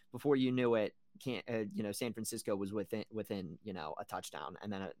before you knew it, San Francisco was within a touchdown,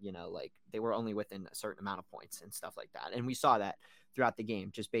 and then they were only within a certain amount of points and stuff like that. And we saw that throughout the game,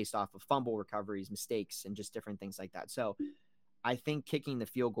 just based off of fumble recoveries, mistakes, and just different things like that. So I think kicking the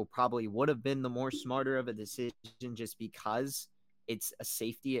field goal probably would have been the more smarter of a decision, just because it's a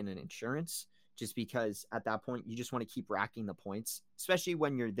safety and an insurance. Just because at that point you just want to keep racking the points, especially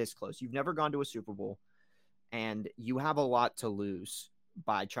when you're this close. You've never gone to a Super Bowl, and you have a lot to lose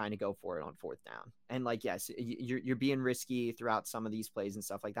by trying to go for it on 4th down. And yes, you're being risky throughout some of these plays and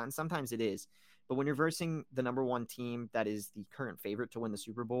stuff like that. And sometimes it is, but when you're versing the number 1 team that is the current favorite to win the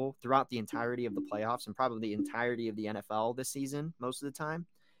Super Bowl throughout the entirety of the playoffs and probably the entirety of the NFL this season, most of the time,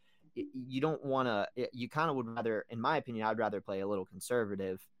 you don't want to, you kind of would rather, in my opinion, I'd rather play a little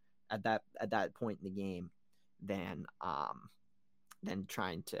conservative at that point in the game than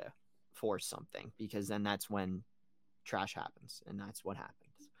trying to force something, because then that's when trash happens, and that's what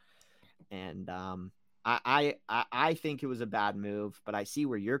happens. And I think it was a bad move, but I see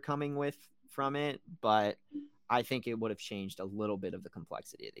where you're coming from it. But I think it would have changed a little bit of the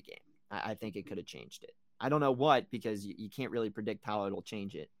complexity of the game. I think it could have changed it. I don't know what, because you can't really predict how it'll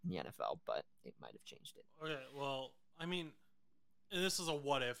change it in the NFL, but it might have changed it. Okay, well, I mean, and this is a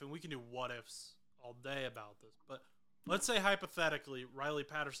what if, and we can do what ifs all day about this, but let's say hypothetically Riley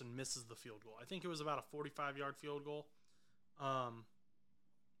Patterson misses the field goal. I think it was about a 45-yard field goal.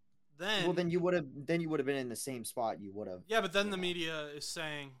 Then you would have been in the same spot you would have. Yeah, but then the media is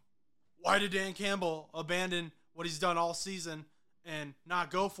saying, why did Dan Campbell abandon what he's done all season and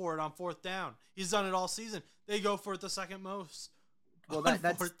not go for it on 4th down? He's done it all season. They go for it the second most. Well, that's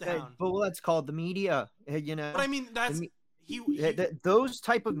 4th down. But that's called the media. But I mean, Those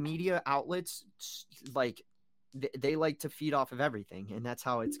type of media outlets, like they like to feed off of everything, and that's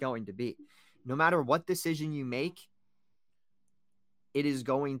how it's going to be. No matter what decision you make, it is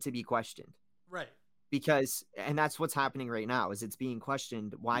going to be questioned. Right. Because, and that's what's happening right now, is it's being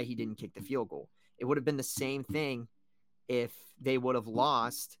questioned why he didn't kick the field goal. It would have been the same thing if they would have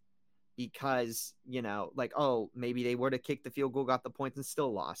lost because, like, oh, maybe they would have kicked the field goal, got the points, and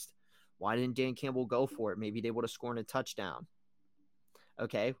still lost. Why didn't Dan Campbell go for it? Maybe they would have scored a touchdown.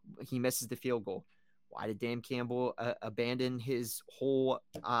 Okay, he misses the field goal. Why did Dan Campbell abandon his whole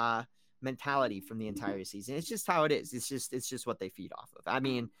mentality from the entire season? It's just how it is. It's just what they feed off of. I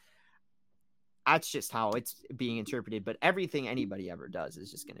mean, that's just how it's being interpreted. But everything anybody ever does is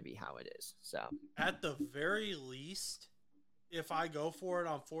just going to be how it is. So at the very least, if I go for it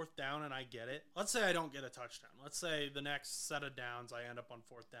on 4th down and I get it, let's say I don't get a touchdown. Let's say the next set of downs I end up on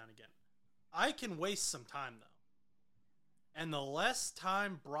 4th down again. I can waste some time, though. And the less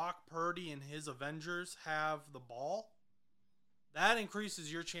time Brock Purdy and his Avengers have the ball, that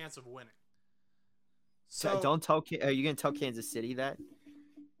increases your chance of winning. So don't tell. Are you going to tell Kansas City that?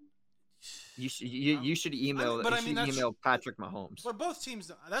 You should email. Email Patrick Mahomes. But both teams.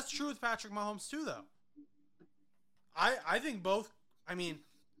 That's true with Patrick Mahomes too, though. I think both. I mean,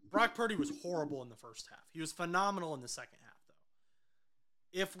 Brock Purdy was horrible in the first half. He was phenomenal in the second half,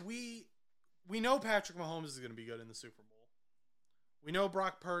 though. If we know Patrick Mahomes is going to be good in the Super Bowl. We know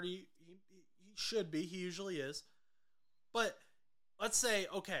Brock Purdy, he should be. He usually is. But let's say,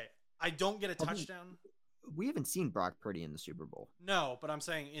 okay, I don't get a touchdown. We haven't seen Brock Purdy in the Super Bowl. No, but I'm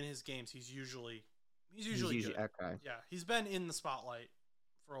saying in his games, he's usually good. Okay. Yeah, he's been in the spotlight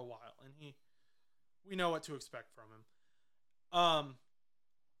for a while, and we know what to expect from him.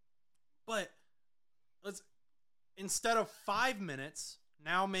 But instead of 5 minutes,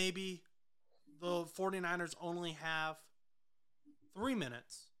 now maybe the 49ers only have 3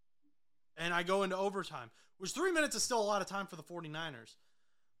 minutes, and I go into overtime, which 3 minutes is still a lot of time for the 49ers.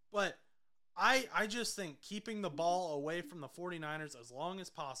 But I just think keeping the ball away from the 49ers as long as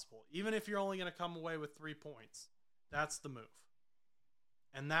possible, even if you're only going to come away with 3 points, that's the move.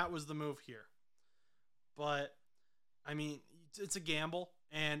 And that was the move here. But, I mean, it's a gamble,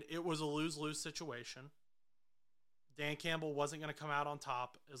 and it was a lose-lose situation. Dan Campbell wasn't going to come out on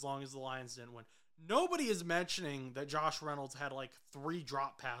top as long as the Lions didn't win. Nobody is mentioning that Josh Reynolds had like 3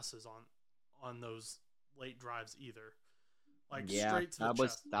 drop passes on those late drives either. Straight to the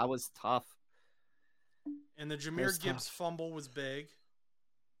chest. That was tough. And the Jahmyr Gibbs fumble was big.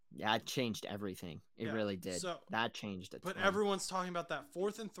 Yeah, it changed everything. It really did. So, that changed it. But everyone's talking about that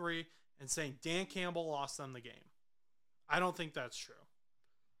 4th and 3 and saying Dan Campbell lost them the game. I don't think that's true.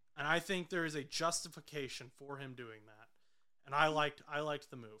 And I think there is a justification for him doing that. And I liked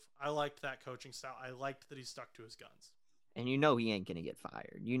the move. I liked that coaching style. I liked that he stuck to his guns. And he ain't going to get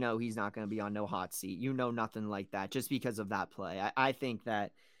fired. He's not going to be on no hot seat. Nothing like that just because of that play. I think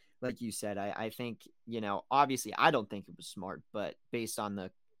that, like you said, I think, obviously I don't think it was smart, but based on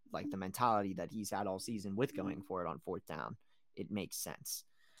the mentality that he's had all season with going for it on 4th down, it makes sense.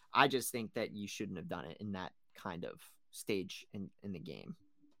 I just think that you shouldn't have done it in that kind of stage in the game.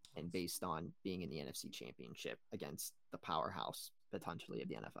 And based on being in the NFC Championship against the powerhouse, potentially, of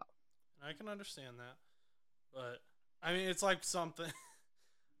the NFL. I can understand that. But, I mean, it's like something...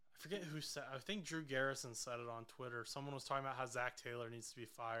 I forget who said... I think Drew Garrison said it on Twitter. Someone was talking about how Zach Taylor needs to be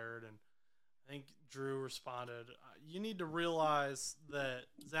fired, and I think Drew responded, you need to realize that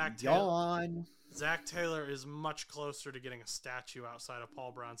Zach Taylor is much closer to getting a statue outside of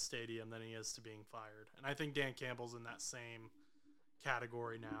Paul Brown Stadium than he is to being fired. And I think Dan Campbell's in that same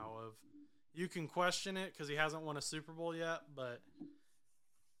category now of you can question it because he hasn't won a Super Bowl yet, but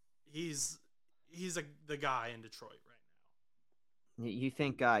he's the guy in Detroit right now. You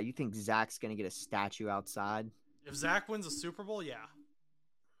think Zach's gonna get a statue outside? If Zach wins a Super Bowl, yeah.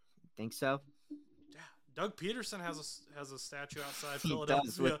 Think so? Yeah. Doug Peterson has a statue outside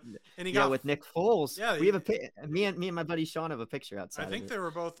Philadelphia, with Nick Foles. Yeah, we have me and my buddy Sean have a picture outside. I think they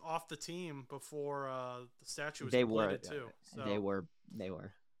were both off the team before the statue was completed too. So, They were.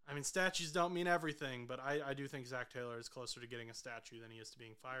 I mean, statues don't mean everything, but I do think Zach Taylor is closer to getting a statue than he is to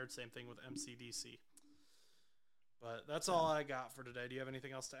being fired. Same thing with MCDC. But that's all I got for today. Do you have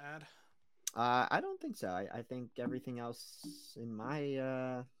anything else to add? I don't think so. I think everything else in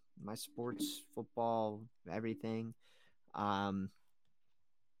my my sports, football, everything.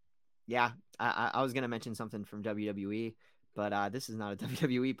 Yeah, I was gonna mention something from WWE, but this is not a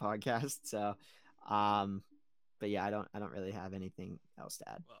WWE podcast, so but yeah, I don't really have anything else to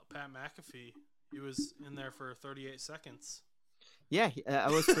add. Well, Pat McAfee, he was in there for 38 seconds. Yeah, that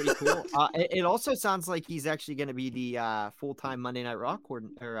was pretty cool. It also sounds like he's actually going to be the full-time Monday Night Raw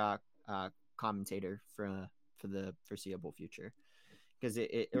commentator for the foreseeable future. Because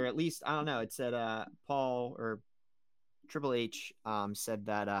or at least I don't know. It said Paul or Triple H said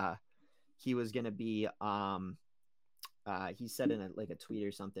that he was going to be he said in a tweet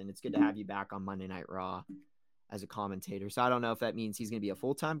or something. It's good to have you back on Monday Night Raw as a commentator. So I don't know if that means he's going to be a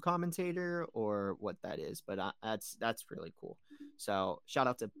full-time commentator or what that is, but that's really cool. So shout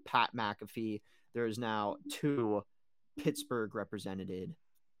out to Pat McAfee. There's now 2 Pittsburgh represented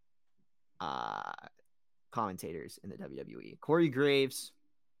commentators in the WWE. Corey Graves,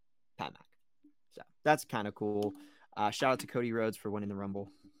 Pat Mac. So that's kind of cool. Shout out to Cody Rhodes for winning the Rumble.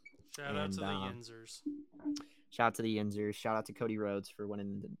 Shout out to the Yinzers. Shout out to the Yinzers. Shout out to Cody Rhodes for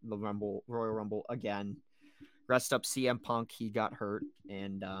winning the Royal Rumble again. Rest up CM Punk. He got hurt.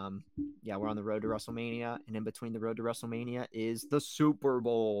 And we're on the road to WrestleMania. And in between the road to WrestleMania is the Super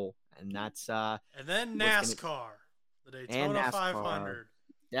Bowl. And that's and then NASCAR. The Daytona 500.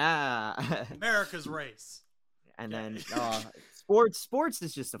 Yeah. America's race. And then sports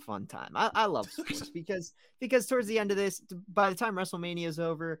is just a fun time. I love sports because towards the end of this, by the time WrestleMania is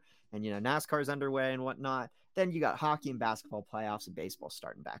over and NASCAR's underway and whatnot, then you got hockey and basketball playoffs and baseball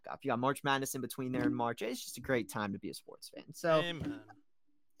starting back up. You got March Madness in between there in March. It's just a great time to be a sports fan. So, amen.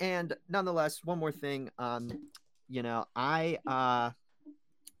 And nonetheless, one more thing. I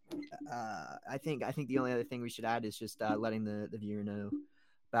think the only other thing we should add is just letting the viewer know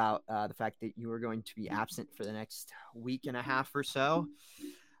about the fact that you are going to be absent for the next week and a half or so.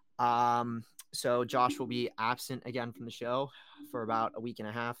 So Josh will be absent again from the show for about a week and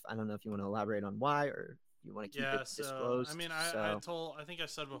a half. I don't know if you want to elaborate on why or you want to keep it disclosed. I mean, I think I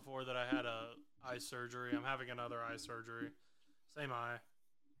said before that I had a eye surgery. I'm having another eye surgery. Same eye.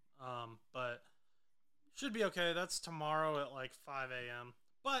 But should be okay. That's tomorrow at like 5 a.m.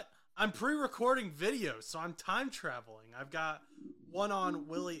 But I'm pre-recording videos, so I'm time traveling. I've got one on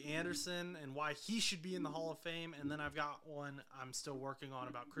Willie Anderson and why he should be in the Hall of Fame, and then I've got one I'm still working on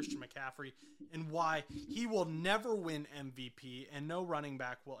about Christian McCaffrey and why he will never win MVP, and no running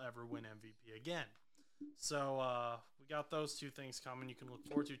back will ever win MVP again. So we got those 2 things coming you can look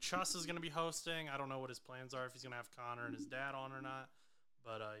forward to. Chuss is going to be hosting. I don't know what his plans are, if he's going to have Connor and his dad on or not.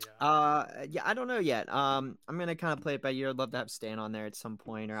 But I don't know yet. I'm gonna kind of play it by ear. I'd love to have Stan on there at some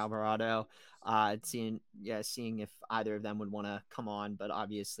point or Alvarado. Seeing if either of them would want to come on, but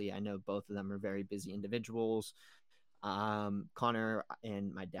obviously I know both of them are very busy individuals. Connor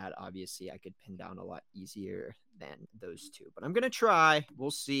and my dad, obviously I could pin down a lot easier than those 2, but I'm gonna try. We'll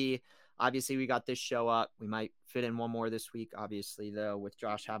see. Obviously we got this show up. We might fit in one more this week. Obviously though, with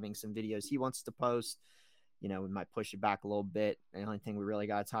Josh having some videos he wants to post, we might push it back a little bit. The only thing we really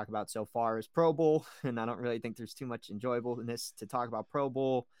got to talk about so far is Pro Bowl, and I don't really think there's too much enjoyableness to talk about Pro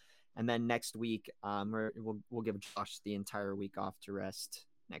Bowl. And then next week, we'll give Josh the entire week off to rest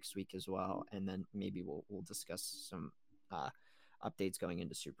next week as well, and then maybe we'll discuss some updates going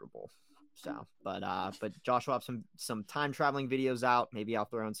into Super Bowl. So, but Josh will have some time traveling videos out. Maybe I'll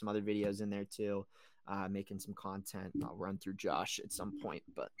throw in some other videos in there too, making some content. I'll run through Josh at some point,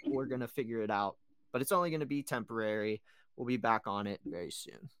 but we're gonna figure it out. But it's only going to be temporary. We'll be back on it very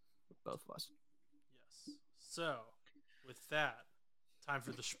soon, both of us. Yes. So, with that, time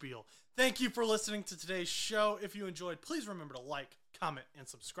for the spiel. Thank you for listening to today's show. If you enjoyed, please remember to like, comment, and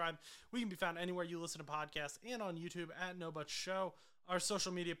subscribe. We can be found anywhere you listen to podcasts and on YouTube at No Buts Show. Our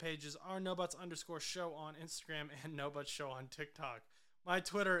social media pages are NoButs_show on Instagram and No Buts Show on TikTok. My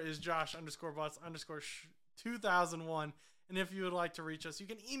Twitter is Josh_Butts_2001. And if you would like to reach us, you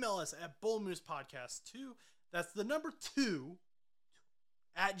can email us at bullmoosepodcast2. That's the number 2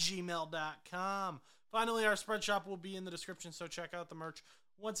 at gmail.com. Finally, our spread shop will be in the description, so check out the merch.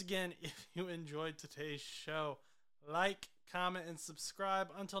 Once again, if you enjoyed today's show, like, comment, and subscribe.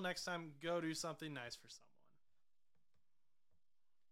 Until next time, go do something nice for someone.